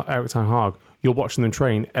Erik ten Hag, you're watching them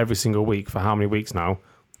train every single week for how many weeks now?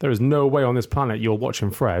 There is no way on this planet you're watching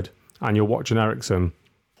Fred and you're watching Eriksen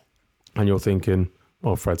and you're thinking,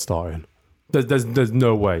 oh, Fred's starting. There's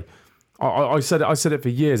no way. I said it for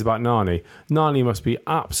years about Nani. Nani must be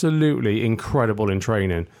absolutely incredible in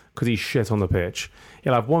training because he's shit on the pitch.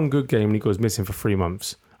 He'll have one good game and he goes missing for 3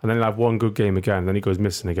 months. And then he'll have one good game again, then he goes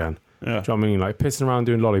missing again. Yeah. Do you know what I mean? Like, pissing around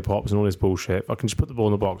doing lollipops and all this bullshit. I can just put the ball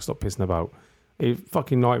in the box, stop pissing about.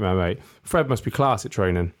 Fucking nightmare, mate. Fred must be class at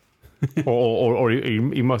training. or he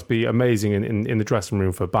must be amazing in the dressing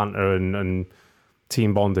room for banter and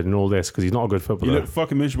team bonding and all this because he's not a good footballer. He looked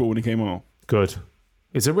fucking miserable when he came on. Good.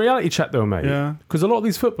 It's a reality check, though, mate. Yeah. Because a lot of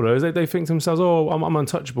these footballers, they think to themselves, "Oh, I'm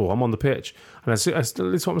untouchable. I'm on the pitch." And that's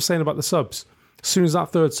what I'm saying about the subs. As soon as that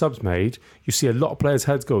third sub's made, you see a lot of players'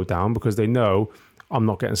 heads go down because they know I'm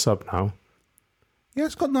not getting subbed now. Yeah,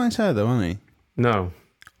 it's got nice hair though, hasn't he? No,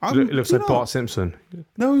 it looks like Bart Simpson.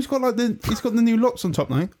 No, he's got the new locks on top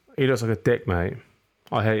now. He looks like a dick, mate.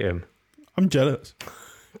 I hate him. I'm jealous.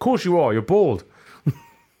 Of course you are. You're bald.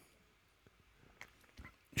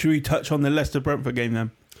 Should we touch on the Leicester Brentford game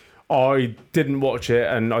then? I didn't watch it,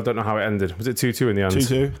 and I don't know how it ended. Was it 2-2 in the end?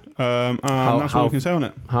 2-2. That's what we can say on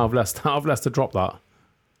it. How have Leicester dropped that?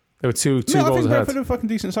 They were two I goals think ahead. Brentford are a fucking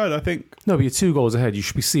decent side. I think No, but you're 2 goals ahead. You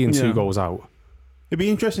should be seeing 2 goals out. it'd be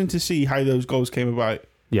interesting to see how those goals came about.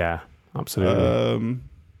 Yeah, absolutely.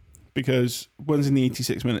 Because one's in the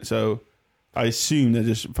 86th minute, so I assume they're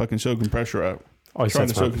just fucking soaking pressure out. Trying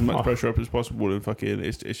to soak as much pressure up as possible, and fucking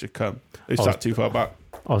it's just come. They sat too far back.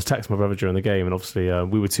 I was texting my brother during the game, and obviously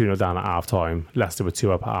we were 2-0 down at half time. Leicester were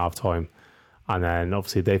 2 up at half time, and then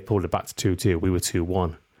obviously they pulled it back to 2-2. We were 2-1,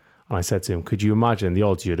 and I said to him, "Could you imagine the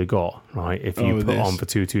odds you'd have got, right, if you put on for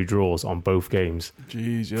 2-2 draws on both games?"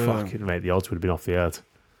 Jeez, yeah. Fucking mate, the odds would have been off the earth.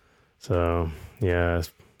 So yeah,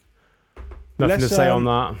 nothing to say on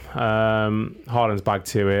that. Haaland's bagged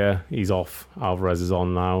 2 here. He's off. Alvarez is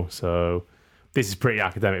on now. So this is pretty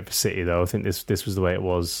academic for City, though. I think this was the way it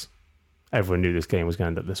was. Everyone knew this game was going to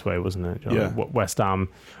end up this way, wasn't it? You know, Yeah. West Ham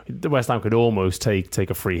could almost take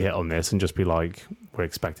a free hit on this and just be like, "We're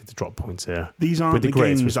expected to drop points here." These aren't With the the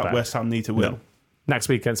greatest games that respect. West Ham need to win. No. Next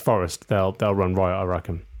week against Forest, they'll run riot, I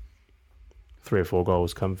reckon. 3 or 4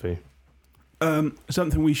 goals, comfy.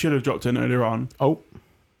 Something we should have dropped in earlier on. Oh,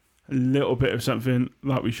 A little bit of something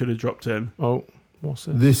that we should have dropped in. what's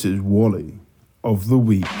it? This is Wally of the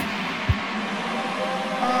Week.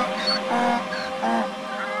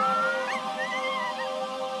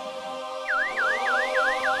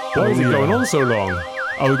 Why is it going on so long?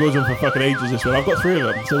 Oh, it goes on for fucking ages, this one. I've got 3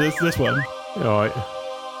 of them. So there's this one. All right.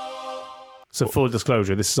 So full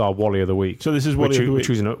disclosure, this is our Wally of the Week. So this is Wally of the We're Week.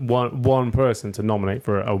 choosing one person to nominate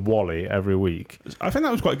for a Wally every week. I think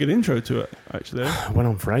that was quite a good intro to it, actually. It went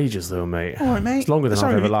on for ages though, mate. All right, mate. It's longer than Sorry,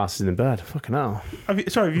 I've ever have you- lasted in bed. Fucking hell. Have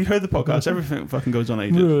you heard the podcast? Everything fucking goes on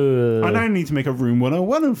ages. I now need to make a Room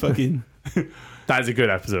 101 and fucking... That is a good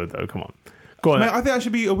episode though, come on. Go on. Mate, I think that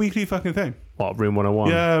should be a weekly fucking thing. What, Room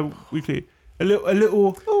 101? Yeah, weekly. A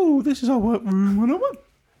little. Oh, this is our Room 101.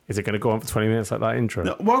 Is it going to go on for 20 minutes like that intro?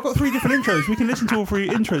 No, well, I've got 3 different intros. We can listen to all 3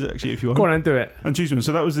 intros actually if you want. Go on and do it. And choose one.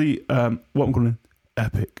 So that was the what I'm calling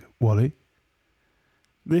Epic Wally.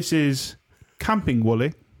 This is Camping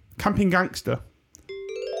Wally, Camping Gangster.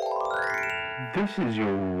 This is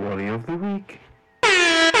your Wally of the Week.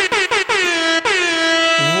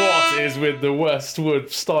 What is with the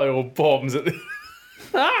Westwood style bombs at the...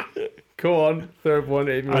 Go on, third one.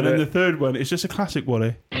 And then the third one is just a classic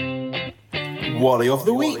Wally. Wally of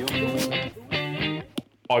the Week.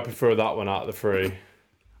 I prefer that one out of the 3.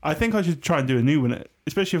 I think I should try and do a new one,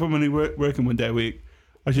 especially if I'm only working one day a week.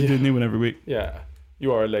 I should do a new one every week. Yeah,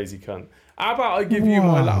 you are a lazy cunt. How about I give you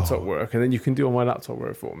my laptop work and then you can do all my laptop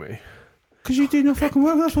work for me? Because you do no fucking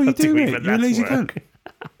work. That's what you do, mate. You're a lazy cunt.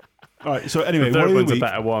 All right. So anyway, The third Wally of one's the a week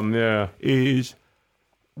better one, yeah. is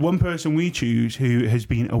one person we choose who has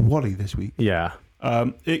been a Wally this week. Yeah.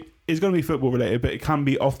 It is going to be football related, but it can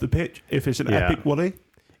be off the pitch if it's an Yeah. epic Wally.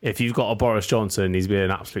 If you've got a Boris Johnson, he's been an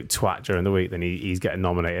absolute twat during the week, then he's getting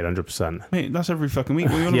nominated 100%. Mate, that's every fucking week.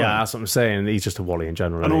 What are you on Yeah, about? that's what I'm saying. He's just a Wally in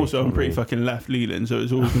general. And isn't he? also, I'm pretty fucking left leaning, so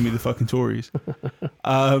it's always going to be the fucking Tories.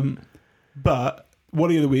 But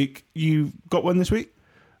Wally of the week, you got one this week?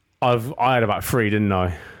 I had about 3, didn't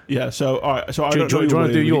I? Yeah. So all right. So I Do you don't know want your to do Wally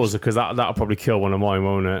of the yours? Because that'll probably kill one of mine,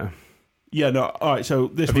 won't it? week. Yeah. No. All right. So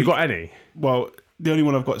this Have week, you got any? well, the only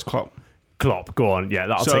one I've got is Klopp. Klopp, go on. Yeah,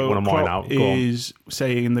 that'll So take one of mine Klopp out. Go on. is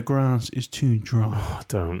saying the grass is too dry. I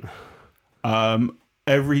don't.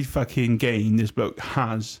 Every fucking game, this bloke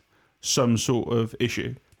has some sort of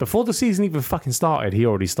issue. Before the season even fucking started, he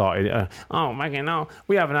already started. Oh, Megan, no,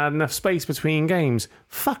 we haven't had enough space between games.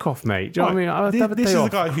 Fuck off, mate. Do you know what I mean? I'll have a This day is the off,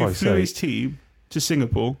 guy for who Christ's flew sake. his team to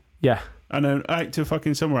Singapore Yeah, and then out to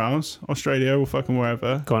fucking somewhere else, Australia or fucking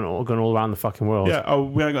wherever. going all around the fucking world. Yeah. Oh,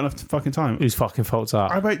 we ain't got enough fucking time. Whose fucking fault's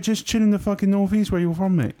that? How about just chilling in the fucking northeast where you're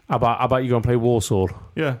from, mate? How about you go and play Warsaw?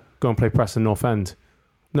 Yeah. Go and play Preston North End.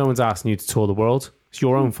 No one's asking you to tour the world. It's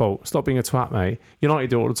your own fault. Stop being a twat, mate. United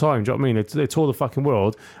do it all the time. Do you know what I mean? They tour the fucking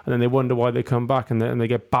world and then they wonder why they come back and they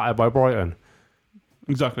get battered by Brighton.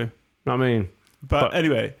 Exactly. You know what I mean? But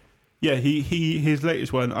anyway, yeah, he his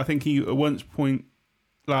latest one, I think he at one point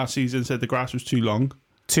last season said the grass was too long.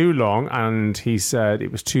 Too long, and he said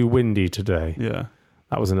it was too windy today. Yeah.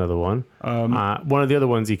 That was another one. One of the other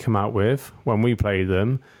ones he came out with when we played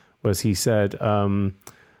them was he said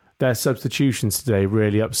their substitutions today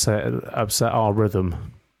really upset our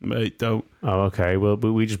rhythm. Mate, don't. Oh, okay. Well,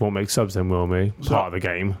 we just won't make subs then, will we? Part of the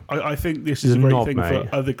game. I think this is a great thing for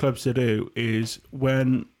other clubs to do is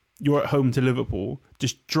when you're at home to Liverpool,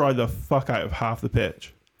 just dry the fuck out of half the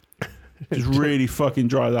pitch. Just really fucking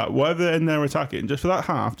dry that. Whatever in there attacking, just for that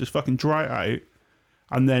half, just fucking dry it out.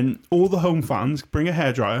 And then all the home fans bring a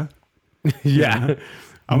hairdryer. Yeah.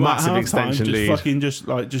 And massive extension just lead. fucking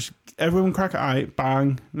just everyone crack it out,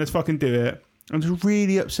 bang, let's fucking do it. I'm just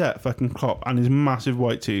really upset fucking Klopp and his massive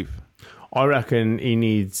white tooth. I reckon he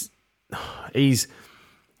needs. He's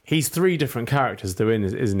 3 different characters doing,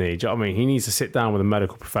 isn't he? Do you know what I mean? He needs to sit down with a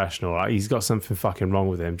medical professional. Like, he's got something fucking wrong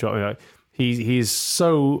with him. Do you know what I mean? Like, he's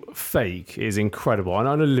so fake. It's incredible. And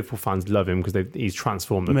I know Liverpool fans love him because he's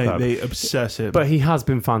transformed the club. They obsess him. But he has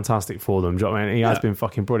been fantastic for them. Do you know what I mean? He has been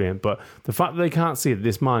fucking brilliant. But the fact that they can't see that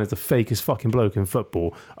this man is the fakest fucking bloke in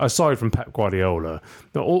football, aside from Pep Guardiola,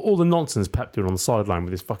 all the nonsense Pep doing on the sideline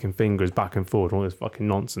with his fucking fingers back and forward, all this fucking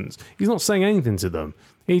nonsense. He's not saying anything to them.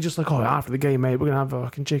 He's just like, oh, after the game, mate, we're going to have a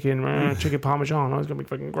fucking chicken parmesan. Oh, it's going to be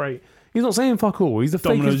fucking great. He's not saying fuck all. He's the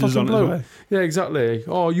fakest fucking bloke. Yeah, exactly.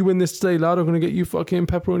 Oh, you win this today, lad. I'm going to get you fucking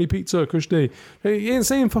pepperoni pizza, Kushti. He ain't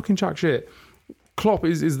saying fucking jack shit. Klopp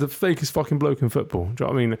is the fakest fucking bloke in football. Do you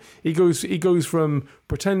know what I mean? He goes from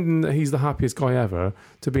pretending that he's the happiest guy ever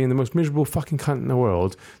to being the most miserable fucking cunt in the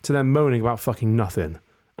world to then moaning about fucking nothing.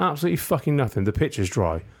 Absolutely fucking nothing. The pitch is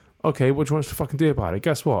dry. Okay, what do you want us to fucking do about it?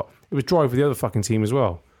 Guess what? It was dry for the other fucking team as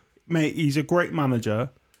well. Mate, he's a great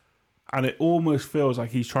manager. And it almost feels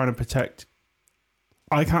like he's trying to protect.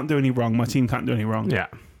 I can't do any wrong. My team can't do any wrong. Yeah.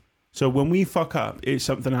 So when we fuck up, it's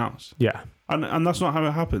something else. Yeah. And that's not how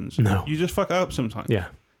it happens. No. You just fuck up sometimes. Yeah.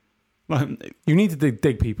 Like, you need to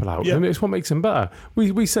dig people out. Yeah. I mean, it's what makes him better.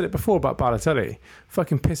 We said it before about Balotelli.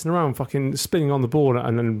 Fucking pissing around, fucking spinning on the ball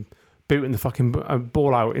and then booting the fucking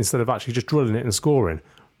ball out instead of actually just drilling it and scoring.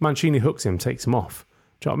 Mancini hooks him, takes him off.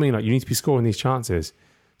 Do you know what I mean? Like, you need to be scoring these chances.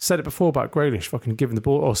 Said it before about Grealish fucking giving the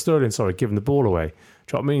ball, or Sterling, sorry, giving the ball away.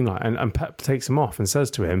 Do you know what I mean? Like, and Pep takes him off and says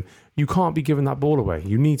to him, you can't be giving that ball away.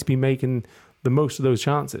 You need to be making the most of those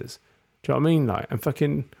chances. Do you know what I mean? Like, and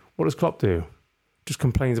fucking, what does Klopp do? Just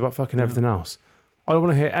complains about fucking everything else. I don't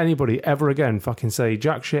want to hear anybody ever again fucking say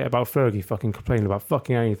jack shit about Fergie, fucking complaining about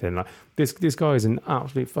fucking anything. Like, this guy is an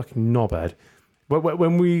absolute fucking knobhead.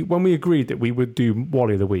 When we agreed that we would do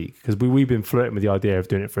Wally of the Week, because we've been flirting with the idea of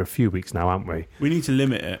doing it for a few weeks now, haven't we? we need to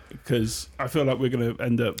limit it because I feel like we're going to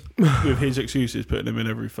end up with his excuses putting him in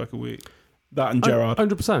every fucking week. That and Gerrard.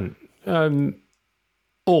 100%.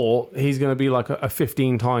 Or he's going to be like a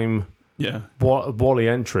 15-time Wally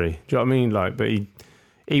entry. Do you know what I mean? Like, but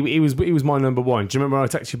he was my number one. Do you remember when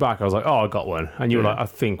I texted you back? I was like, oh, I got one. And you were like, I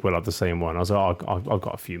think we'll have the same one. I was like, oh, I've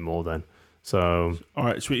got a few more then. So, all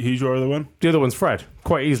right, sweet. Who's your other one? The other one's Fred.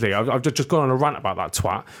 Quite easily. I've just gone on a rant about that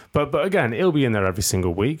twat. But again, he'll be in there every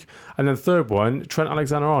single week. And then third one, Trent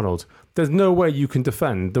Alexander-Arnold. There's no way you can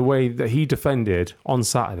defend the way that he defended on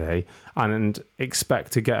Saturday and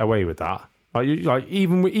expect to get away with that.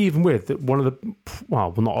 Even with one of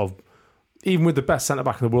the even with the best centre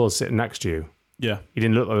back in the world sitting next to you. Yeah, he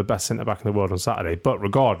didn't look like the best centre back in the world on Saturday. But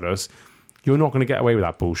regardless, you're not going to get away with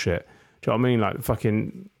that bullshit. Do you know what I mean? Like,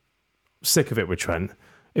 fucking sick of it with Trent.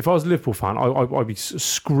 If I was a Liverpool fan, I'd be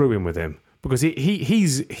screwing with him because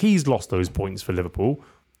he's lost those points for Liverpool.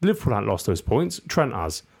 Liverpool haven't lost those points. Trent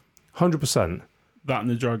has, 100%. That and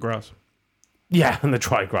the dry grass. Yeah, and the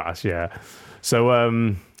dry grass. Yeah.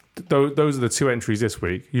 So those are the two entries this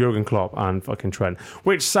week: Jurgen Klopp and fucking Trent.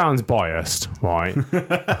 Which sounds biased, right?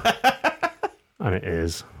 And it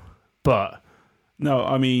is, but no,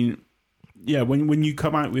 I mean. Yeah, when you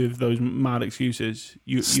come out with those mad excuses,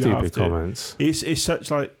 you have to. Comments. It's such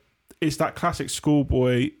like it's that classic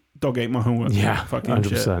schoolboy dog ate my homework. Yeah, fucking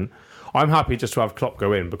 100%. I'm happy just to have Klopp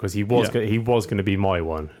go in because he was going to be my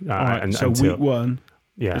one. Right, so week one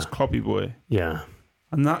is Kloppy boy. Yeah,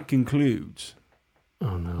 and that concludes.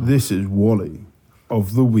 Oh no! This is Wally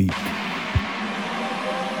of the Week.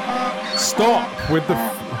 Stop with the.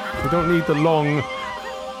 We don't need the long.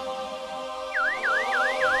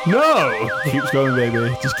 No! Keeps going,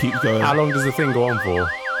 baby. Just keeps going. How long does the thing go on for?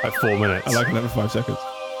 Like 4 minutes. I like another 5 seconds.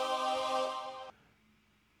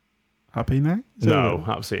 Happy now? No,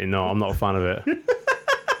 absolutely not. I'm not a fan of it.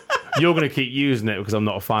 You're going to keep using it because I'm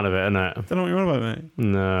not a fan of it, innit? I don't know what you're on about, mate.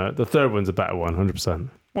 No, the third one's a better one, 100%.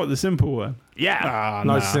 What, the simple one? Yeah.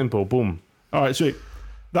 Nice, simple, boom. All right, sweet.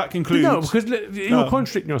 That concludes. No, because you're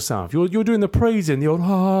contradicting yourself. You're doing the praising, the old,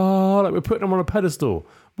 like we're putting them on a pedestal.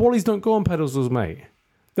 Wallies don't go on pedestals, mate.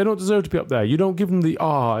 They don't deserve to be up there. You don't give them the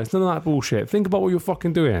it's none of that bullshit. Think about what you're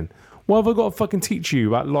fucking doing. Why have I got to fucking teach you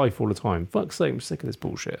about life all the time? Fuck's sake, I'm sick of this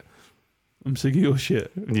bullshit. I'm sick of your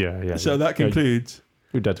shit. Yeah. So that concludes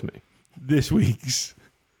You're dead to me. this week's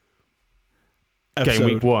episode.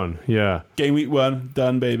 Game week 1, yeah. Game week 1,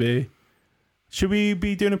 done, baby. Should we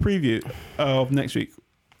be doing a preview of next week?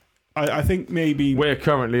 I think maybe... We're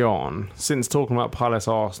currently on, since talking about Palace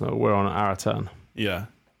Arsenal, we're on hour 10. Yeah.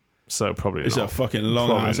 So probably It's not. a fucking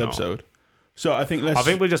long-ass episode. So I think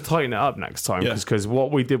we'll just tighten it up next time, because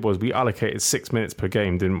what we did was we allocated 6 minutes per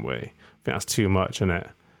game, didn't we? I think that's too much, isn't it?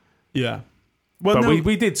 Yeah. Well, but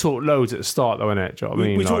we did talk loads at the start, though, innit? Do you know what I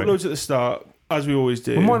mean? We talked loads at the start, as we always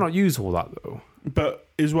do. We might not use all that, though. But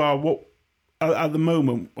as well, at the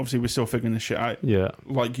moment, obviously, we're still figuring this shit out. Yeah.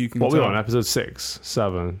 Like you can What tell. we're on, episode 6,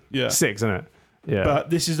 7. Yeah. 6, isn't it? Yeah. But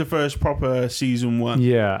this is the first proper season 1.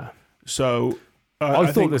 Yeah. So...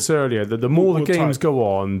 I thought this earlier, that the more the games type. go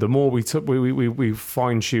on, the more we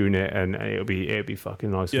fine tune it, and it'll be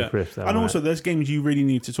fucking nice and crisp. And also, there's games you really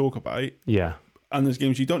need to talk about. Yeah. And there's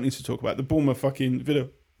games you don't need to talk about. The Bournemouth fucking Villa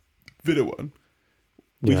one.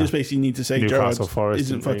 We just basically need to say Newcastle Gerrard Forest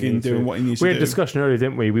isn't fucking doing what he needs to do. We had a discussion earlier,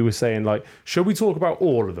 didn't we? We were saying, like, should we talk about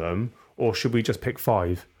all of them, or should we just pick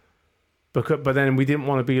 5? But then we didn't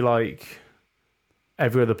want to be like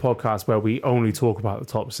every other podcast where we only talk about the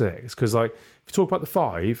top 6. Because, like, if you talk about the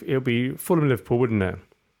 5, it'll be Fulham, Liverpool, wouldn't it?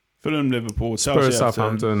 Fulham, Liverpool, Spurs,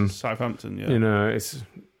 Southampton, yeah. You know, it's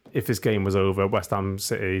if this game was over, West Ham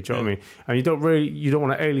City, do you know what I mean? And you don't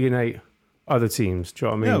want to alienate other teams, do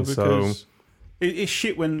you know what I mean? No, because it's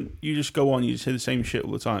shit when you just go on, you just hear the same shit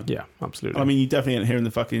all the time. Yeah, absolutely. I mean, you definitely ain't hearing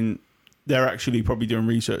the fucking... They're actually probably doing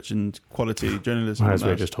research and quality journalism. As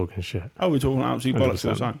we're just talking shit. Oh, we're talking absolute bollocks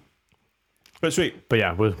all the time. But sweet. But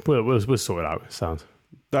yeah, we'll sort it out. Sound.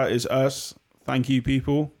 That is us. Thank you,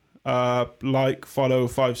 people. Like, follow,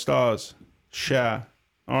 5 stars, share.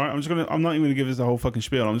 All right, I'm not even gonna give this the whole fucking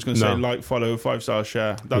spiel. I'm just gonna say like, follow, 5 stars,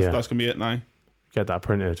 share. That's gonna be it now. Get that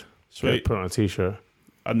printed. Sweet. Put it on a t-shirt.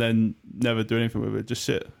 And then never do anything with it. Just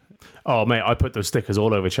sit. Oh mate, I put those stickers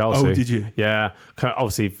all over Chelsea. Oh, did you? Yeah.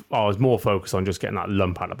 Obviously, I was more focused on just getting that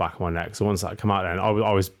lump out the back of my neck. So once that came out, then I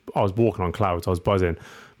was walking on clouds. I was buzzing.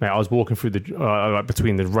 Mate, I was walking through the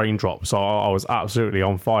between the raindrops, so I was absolutely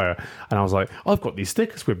on fire. And I was like, I've got these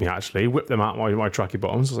stickers with me, actually. Whip them out my tracky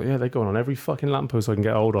bottoms. I was like, yeah, they're going on every fucking lamppost I can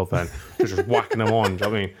get hold of then. Just whacking them on. Do you know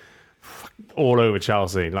what I mean? All over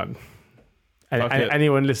Chelsea. Like,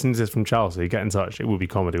 anyone listening to this from Chelsea, get in touch. It would be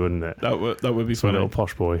comedy, wouldn't it? That would be So a funny. little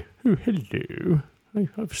posh boy. Oh, hello.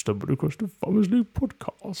 I've stumbled across the Farmers League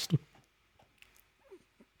podcast.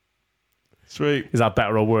 Sweet. Is that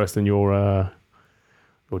better or worse than your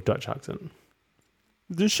Dutch accent?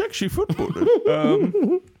 The sexy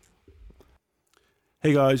footballer.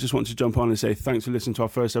 Hey guys, just want to jump on and say thanks for listening to our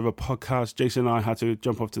first ever podcast. Jason and I had to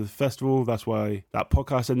jump off to the festival. That's why that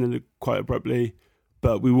podcast ended quite abruptly.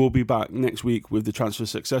 But we will be back next week with the transfer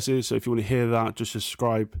successes. So if you want to hear that, just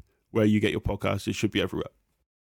subscribe where you get your podcast. It should be everywhere.